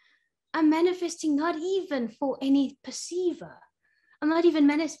 I'm manifesting not even for any perceiver. I'm not even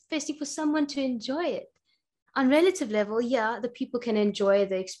manifesting for someone to enjoy it. On relative level, yeah, the people can enjoy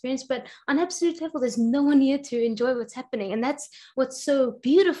the experience, but on absolute level, there's no one here to enjoy what's happening. And that's what's so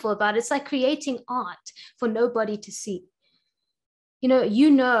beautiful about it. It's like creating art for nobody to see.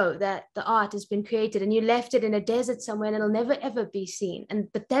 You know that the art has been created and you left it in a desert somewhere and it'll never ever be seen.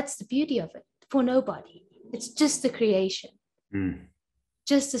 But that's the beauty of it, for nobody. It's just the creation,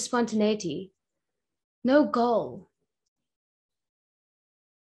 just the spontaneity, no goal.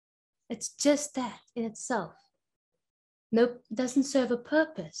 It's just that in itself. Nope, doesn't serve a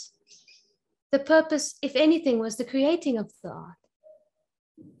purpose. The purpose, if anything, was the creating of the art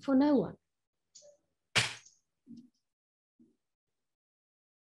for no one.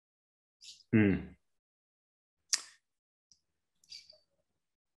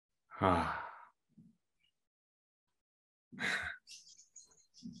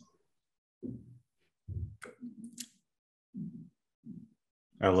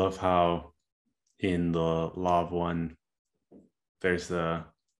 I love how in the law of one, there's the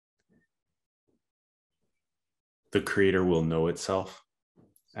creator will know itself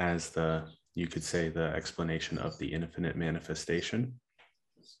as you could say, the explanation of the infinite manifestation.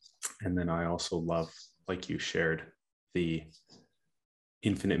 And then I also love, like you shared, the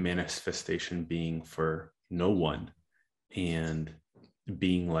infinite manifestation being for no one and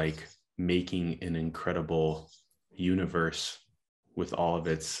being like making an incredible universe with all of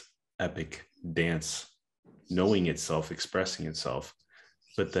its epic dance, knowing itself, expressing itself,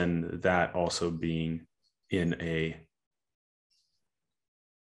 but then that also being in a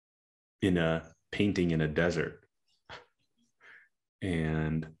painting in a desert.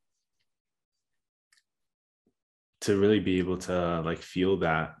 And to really be able to like feel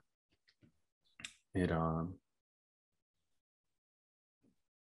that,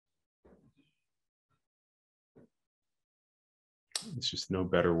 it's just no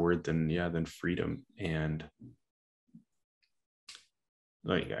better word than freedom. And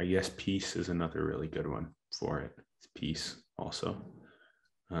like, I guess peace is another really good one for it. It's peace also.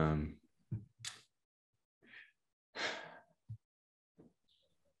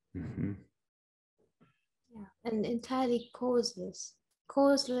 Yeah, and entirely causeless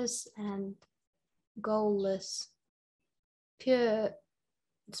and goalless, pure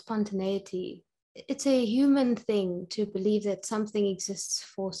spontaneity. It's a human thing to believe that something exists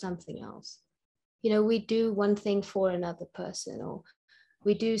for something else. We do one thing for another person, or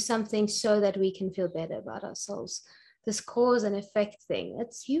we do something so that we can feel better about ourselves. This cause and effect thing,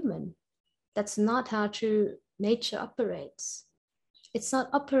 it's human. That's not how true nature operates. It's not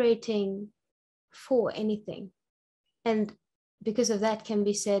operating for anything. And because of that can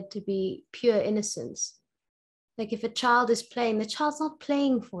be said to be pure innocence. Like if a child is playing, the child's not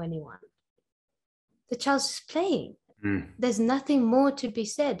playing for anyone. The child's just playing. There's nothing more to be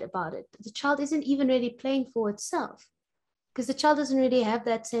said about it. The child isn't even really playing for itself, because the child doesn't really have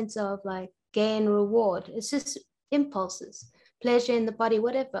that sense of like gain, reward. It's just impulses, pleasure in the body,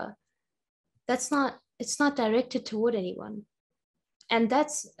 whatever. It's not directed toward anyone. And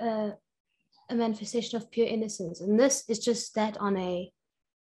that's a manifestation of pure innocence. And this is just that on a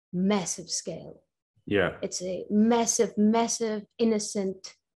massive scale. Yeah. It's a massive, massive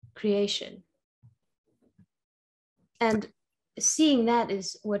innocent creation. And seeing that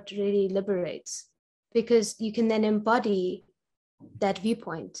is what really liberates, because you can then embody that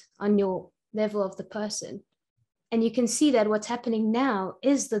viewpoint on your level of the person. And you can see that what's happening now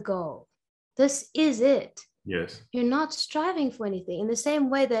is the goal. This is it. Yes. You're not striving for anything, in the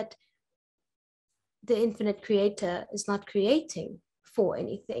same way that the infinite creator is not creating for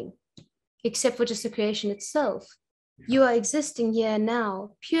anything except for just the creation itself. You are existing here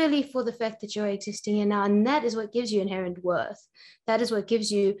now purely for the fact that you're existing here now. And that is what gives you inherent worth. That is what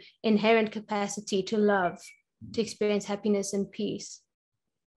gives you inherent capacity to love, to experience happiness and peace.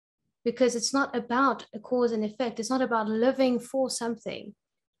 Because it's not about a cause and effect. It's not about living for something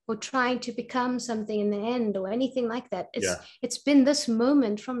or trying to become something in the end or anything like that. It's been this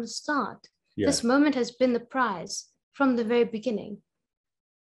moment from the start. This moment has been the prize from the very beginning.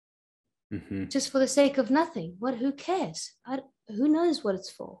 Mm-hmm. just for the sake of nothing. Who cares? Who knows what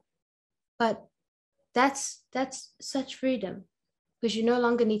it's for? But that's such freedom, because you no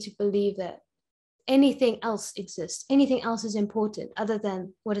longer need to believe that anything else exists, anything else is important other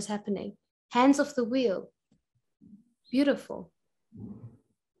than what is happening. Hands off the wheel. Beautiful.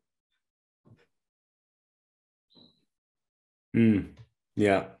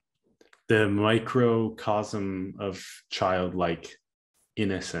 Yeah. The microcosm of childlike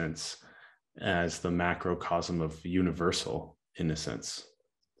innocence as the macrocosm of universal innocence,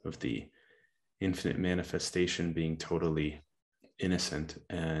 of the infinite manifestation being totally innocent.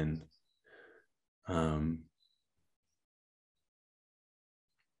 And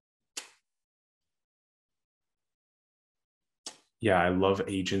yeah, I love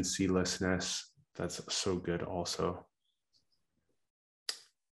agencylessness. That's so good also.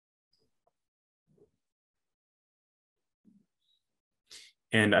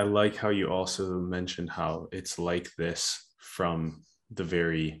 And I like how you also mentioned how it's like this from the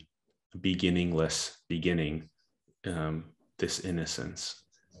very beginningless beginning, this innocence,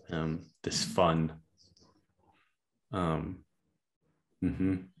 this fun.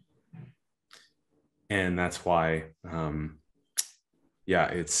 Mm-hmm. And that's why,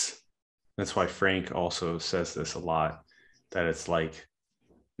 yeah, that's why Frank also says this a lot, that it's like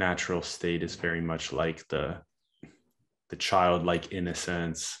natural state is very much like the childlike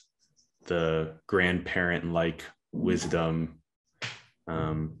innocence, the grandparent-like wisdom,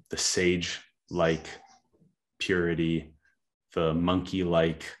 the sage-like purity, the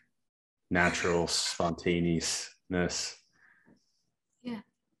monkey-like natural spontaneousness, Yeah.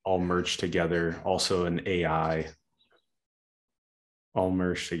 all merged together. Also an AI, all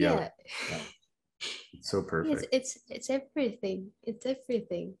merged together. Yeah. It's so perfect. It's everything. It's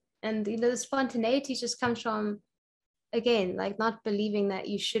everything. And the spontaneity just comes from, again, like not believing that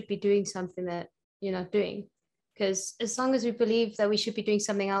you should be doing something that you're not doing. Because as long as we believe that we should be doing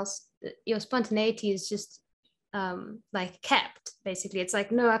something else, your spontaneity is just like capped, basically. It's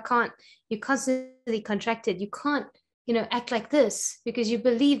like, no, I can't. You're constantly contracted. You can't, act like this because you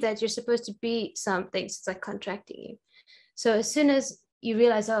believe that you're supposed to be something. So it's like contracting you. So as soon as you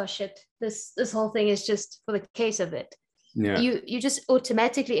realize, oh shit, this whole thing is just for the case of it, Yeah. you just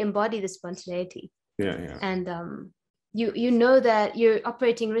automatically embody the spontaneity. Yeah. And you know that you're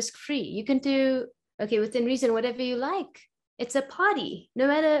operating risk free. You can do, okay, within reason, whatever you like. It's a party. No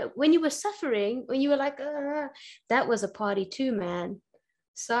matter when you were suffering, when you were like, that was a party too, man.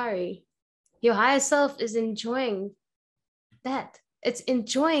 Sorry. Your higher self is enjoying that. It's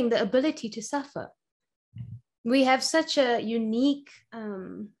enjoying the ability to suffer. We have such a unique,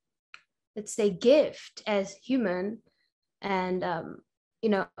 let's say, gift as human, and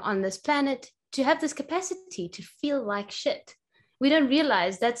on this planet, to have this capacity to feel like shit. We don't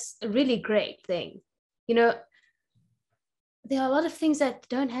realize that's a really great thing. There are a lot of things that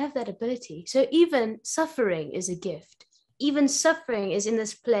don't have that ability. So even suffering is a gift. Even suffering is in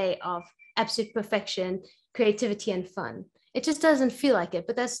this play of absolute perfection, creativity, and fun. It just doesn't feel like it,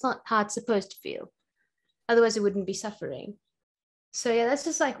 but that's not how it's supposed to feel. Otherwise, it wouldn't be suffering. So yeah, that's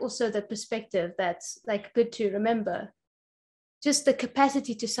just like also the perspective that's like good to remember. Just the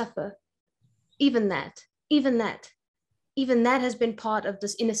capacity to suffer, even that has been part of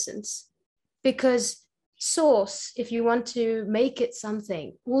this innocence. Because source, if you want to make it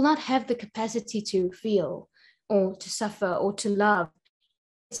something, will not have the capacity to feel or to suffer or to love.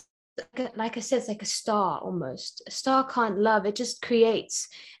 It's like I said, it's like a star almost. A star can't love, it just creates.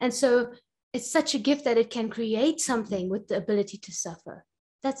 And so it's such a gift that it can create something with the ability to suffer.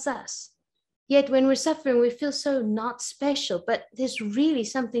 That's us. Yet when we're suffering, we feel so not special, but there's really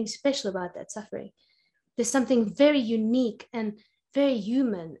something special about that suffering. There's something very unique and very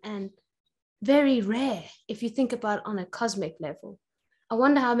human and very rare if you think about it on a cosmic level. I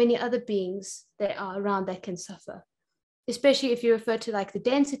wonder how many other beings there are around that can suffer, especially if you refer to like the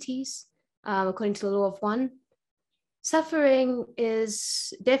densities, according to the law of one. Suffering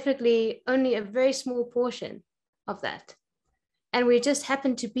is definitely only a very small portion of that. And we just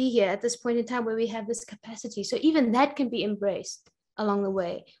happen to be here at this point in time where we have this capacity. So even that can be embraced along the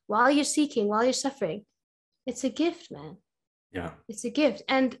way. While you're seeking, while you're suffering, it's a gift, man. Yeah. It's a gift.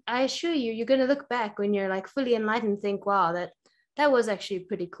 And I assure you, you're going to look back when you're like fully enlightened and think, wow, that was actually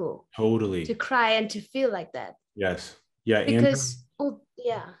pretty cool. Totally. To cry and to feel like that. Yes. Yeah. Because,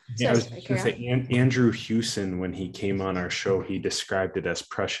 yeah. I was just going to say, Andrew Hewson, when he came on our show, he described it as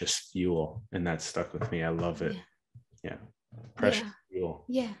precious fuel. And that stuck with me. I love it. Yeah. Precious fuel.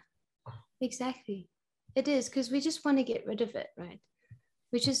 Yeah, exactly. It is, because we just want to get rid of it, right?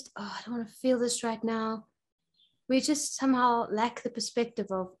 We just, I don't want to feel this right now. We just somehow lack the perspective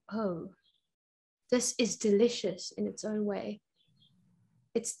of, this is delicious in its own way.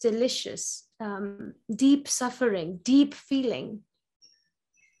 It's delicious. Deep suffering, deep feeling.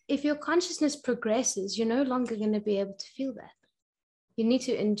 If your consciousness progresses, you're no longer going to be able to feel that. You need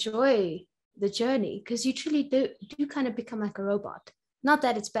to enjoy the journey, because you truly do kind of become like a robot. Not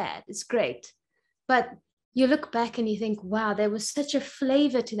that it's bad, it's great. But you look back and you think, wow, there was such a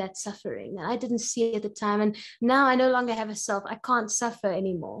flavor to that suffering that I didn't see at the time. And now I no longer have a self. I can't suffer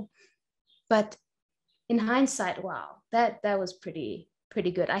anymore. But in hindsight, wow, that was pretty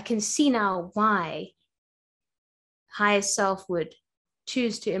good. I can see now why higher self would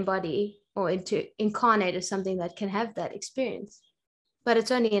choose to embody or to incarnate as something that can have that experience. But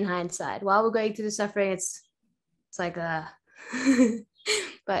it's only in hindsight. While we're going through the suffering, it's like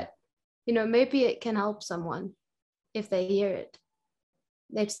but maybe it can help someone if they hear it.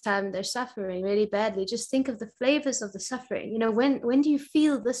 Next time they're suffering really badly, just think of the flavors of the suffering. When do you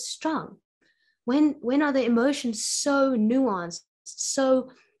feel this strong? When are the emotions so nuanced,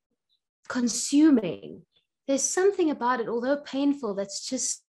 so consuming? There's something about it, although painful, that's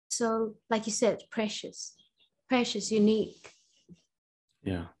just so, like you said, precious, unique.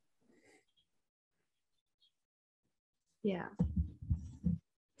 Yeah. Yeah.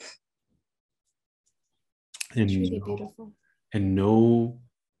 And it's really beautiful. And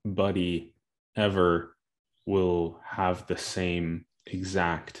nobody ever will have the same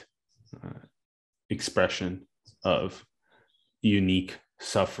exact expression of unique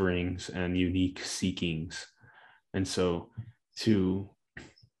sufferings and unique seekings. And so to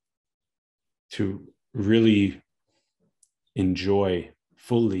really enjoy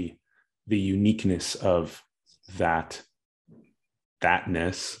fully the uniqueness of thatness,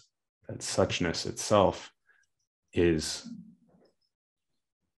 that suchness itself, it's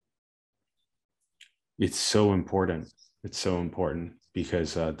so important. It's so important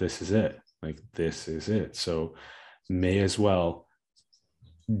because this is it. Like, this is it. So may as well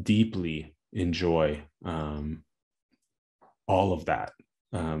deeply enjoy all of that,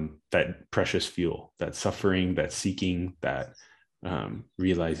 that precious fuel, that suffering, that seeking, that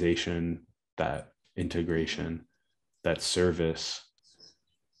realization, that integration, that service.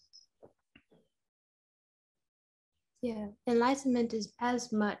 Yeah, enlightenment is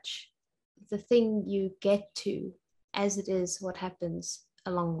as much the thing you get to as it is what happens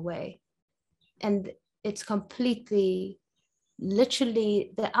along the way. And it's completely,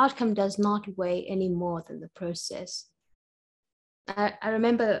 literally, the outcome does not weigh any more than the process. I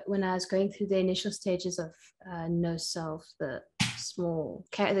remember when I was going through the initial stages of no self, the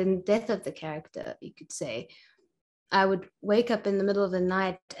death of the character, you could say, I would wake up in the middle of the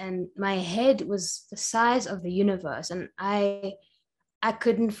night and my head was the size of the universe. And I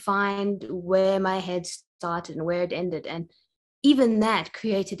couldn't find where my head started and where it ended. And even that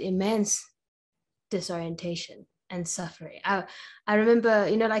created immense disorientation and suffering. I remember,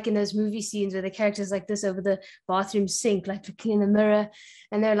 like in those movie scenes where the character's like this over the bathroom sink, like looking in the mirror,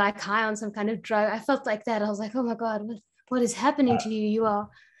 and they're like high on some kind of drug. I felt like that. I was like, oh my God, what is happening to you? You are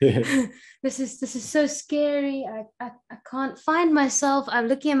this is so scary. I can't find myself. I'm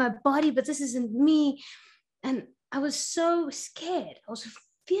looking at my body, but this isn't me. And I was so scared. I was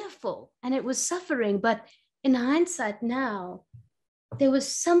fearful, and it was suffering. But in hindsight now, there was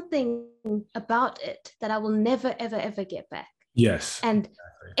something about it that I will never, ever, ever get back. Yes. And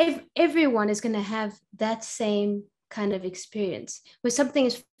everyone is going to have that same kind of experience where something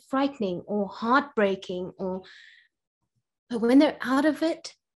is frightening or heartbreaking, but when they're out of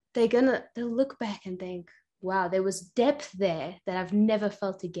it, they'll look back and think, wow, there was depth there that I've never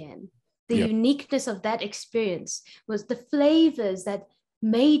felt again. The uniqueness of that experience was the flavors that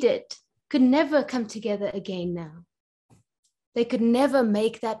made it could never come together again now. They could never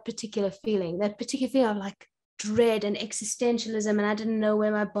make that particular feeling of like dread and existentialism. And I didn't know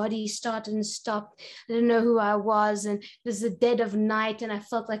where my body started and stopped. I didn't know who I was. And it was the dead of night. And I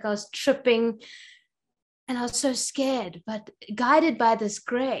felt like I was tripping. And I was so scared, but guided by this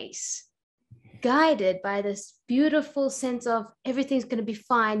grace, guided by this beautiful sense of everything's going to be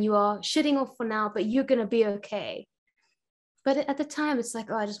fine. You are shitting off for now, but you're going to be okay. But at the time, it's like,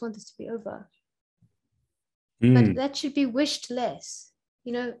 oh, I just want this to be over. But that should be wished less.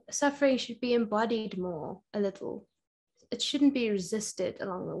 Suffering should be embodied more, a little. It shouldn't be resisted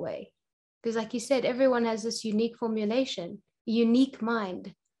along the way. Because like you said, everyone has this unique formulation, unique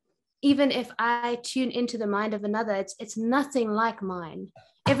mind. Even if I tune into the mind of another, it's nothing like mine.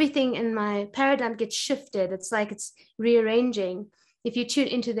 Everything in my paradigm gets shifted. It's like it's rearranging if you tune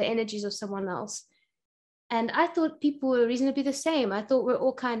into the energies of someone else. And I thought people were reasonably the same. I thought we're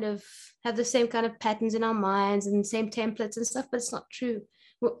all kind of have the same kind of patterns in our minds and same templates and stuff, but it's not true.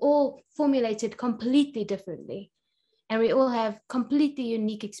 we're all formulated completely differently. And we all have completely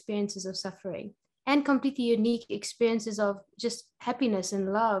unique experiences of suffering and completely unique experiences of just happiness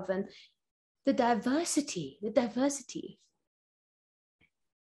and love and the diversity.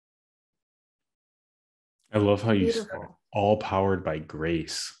 I love how you said Beautiful. all powered by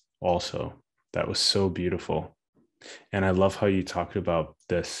grace also. That was so beautiful. And I love how you talked about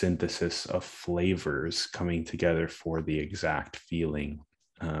the synthesis of flavors coming together for the exact feeling.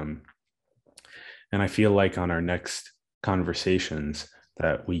 And I feel like on our next conversations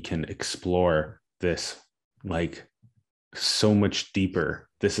that we can explore this like so much deeper.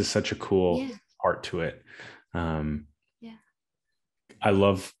 This is such a cool part to it. Yeah. I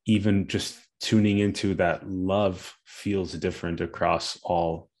love even just tuning into that love feels different across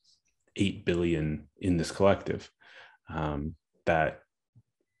all 8 billion in this collective. That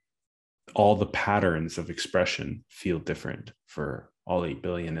all the patterns of expression feel different for all 8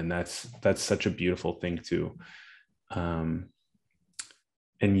 billion. And that's such a beautiful thing too. And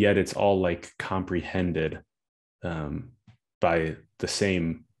yet it's all like comprehended by the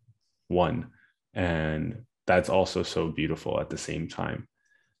same one. And that's also so beautiful at the same time.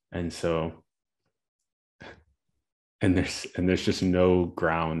 And so, and there's just no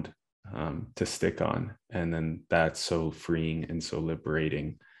ground to stick on. And then that's so freeing and so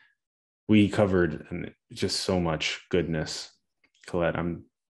liberating. We covered just so much goodness, Colette. I'm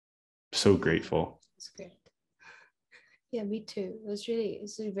so grateful. It's great. Yeah, me too.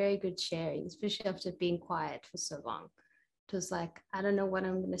 It's a very good sharing, especially after being quiet for so long. It was like, I don't know what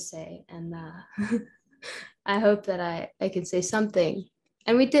I'm going to say. And I hope that I can say something.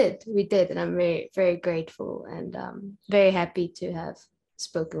 And we did. And I'm very, very grateful and very happy to have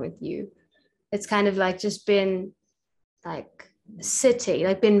spoken with you. It's kind of like just been like sitting,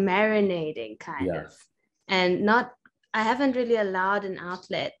 like been marinating kind of. And I haven't really allowed an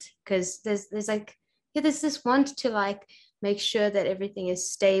outlet because there's this want to like make sure that everything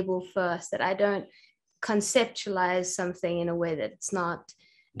is stable first, that I don't conceptualize something in a way that it's not.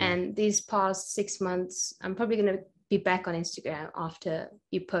 And these past 6 months, I'm probably going to be back on Instagram after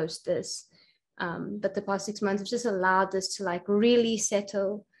you post this. But the past 6 months have just allowed this to like really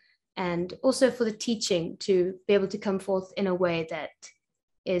settle, and also for the teaching to be able to come forth in a way that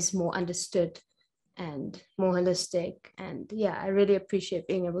is more understood and more holistic. And yeah, I really appreciate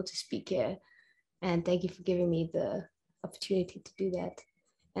being able to speak here. And thank you for giving me the opportunity to do that.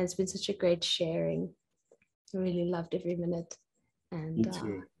 And it's been such a great sharing. I really loved every minute. And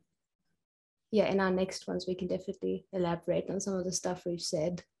yeah, in our next ones, we can definitely elaborate on some of the stuff we've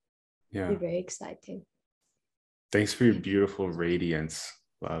said. Yeah. It'll be very exciting. Thanks for your beautiful radiance,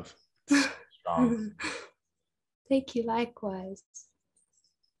 love. Strong. Thank you, likewise.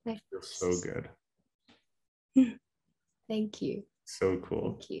 It feels so good. Thank you. So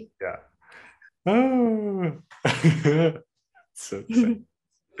cool. Thank you. Yeah. Oh, so exciting.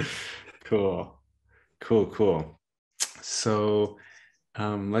 Cool. So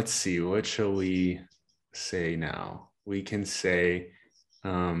let's see, what shall we say now? We can say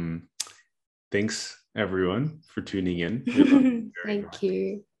thanks everyone for tuning in. Thank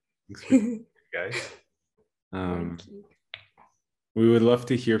you. Thanks for tuning in, guys. Thank you. We would love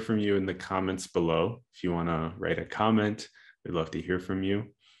to hear from you in the comments below. If you want to write a comment, we'd love to hear from you.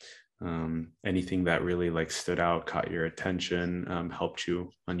 Anything that really like stood out, caught your attention, helped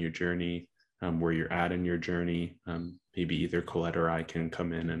you on your journey, where you're at in your journey. Maybe either Colette or I can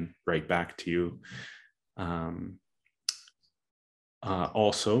come in and write back to you.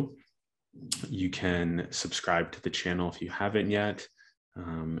 Also, you can subscribe to the channel if you haven't yet.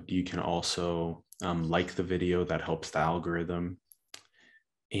 You can also like the video, that helps the algorithm.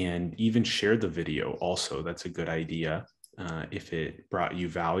 And even share the video also, that's a good idea. If it brought you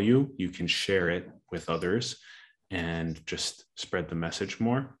value, you can share it with others and just spread the message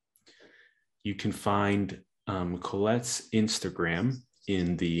more. You can find Colette's Instagram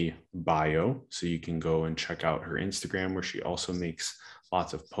in the bio, so you can go and check out her Instagram, where she also makes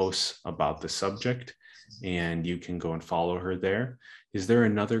lots of posts about the subject, and you can go and follow her there. Is there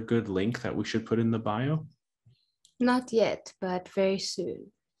another good link that we should put in the bio? Not yet, but very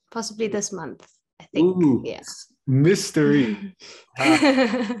soon. Possibly this month, I think. Ooh, yeah. Mystery.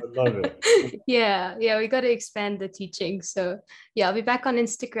 I love it. Yeah, we got to expand the teaching. So yeah, I'll be back on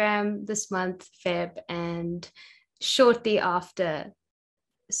Instagram this month, Feb, and shortly after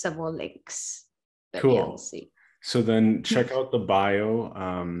some more links. But cool. Yeah, we'll see. So then check out the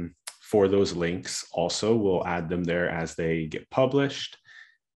bio for those links. Also, we'll add them there as they get published.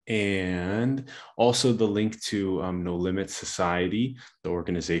 And also the link to No Limit Society, the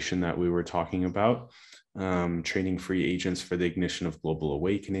organization that we were talking about. training free agents for the ignition of global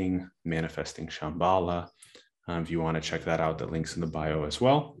awakening, manifesting Shambhala. If you want to check that out, the link's in the bio as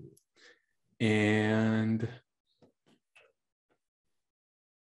well. And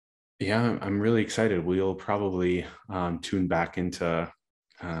yeah, I'm really excited. We'll probably tune back into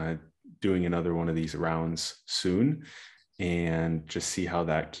doing another one of these rounds soon and just see how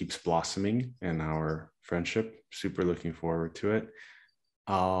that keeps blossoming in our friendship. Super looking forward to it.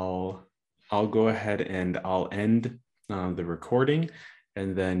 I'll go ahead and I'll end the recording,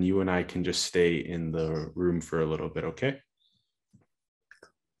 and then you and I can just stay in the room for a little bit, okay?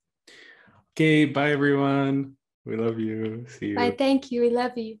 Okay, bye everyone. We love you. See you. Bye, thank you. We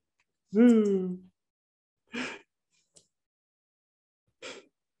love you. Woo.